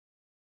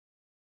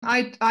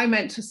 I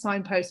meant to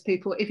signpost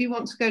people, if you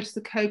want to go to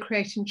the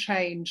Co-Creating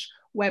Change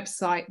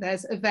website,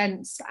 there's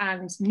events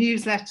and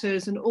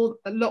newsletters and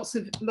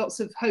lots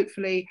of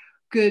hopefully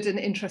good and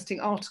interesting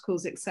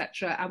articles,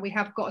 etc. And we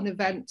have got an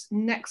event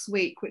next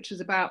week which is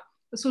about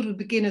a sort of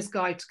beginner's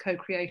guide to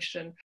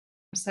co-creation.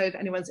 So if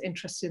anyone's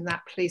interested in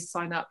that, please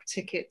sign up.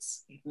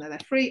 Tickets, even though they're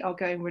free, are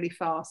going really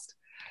fast.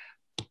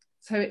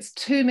 So it's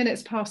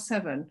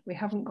 7:02. We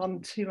haven't gone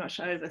too much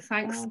over.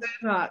 Thanks so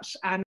much.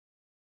 And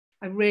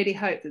I really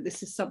hope that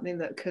this is something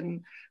that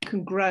can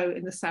grow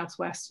in the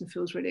Southwest and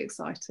feels really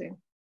exciting.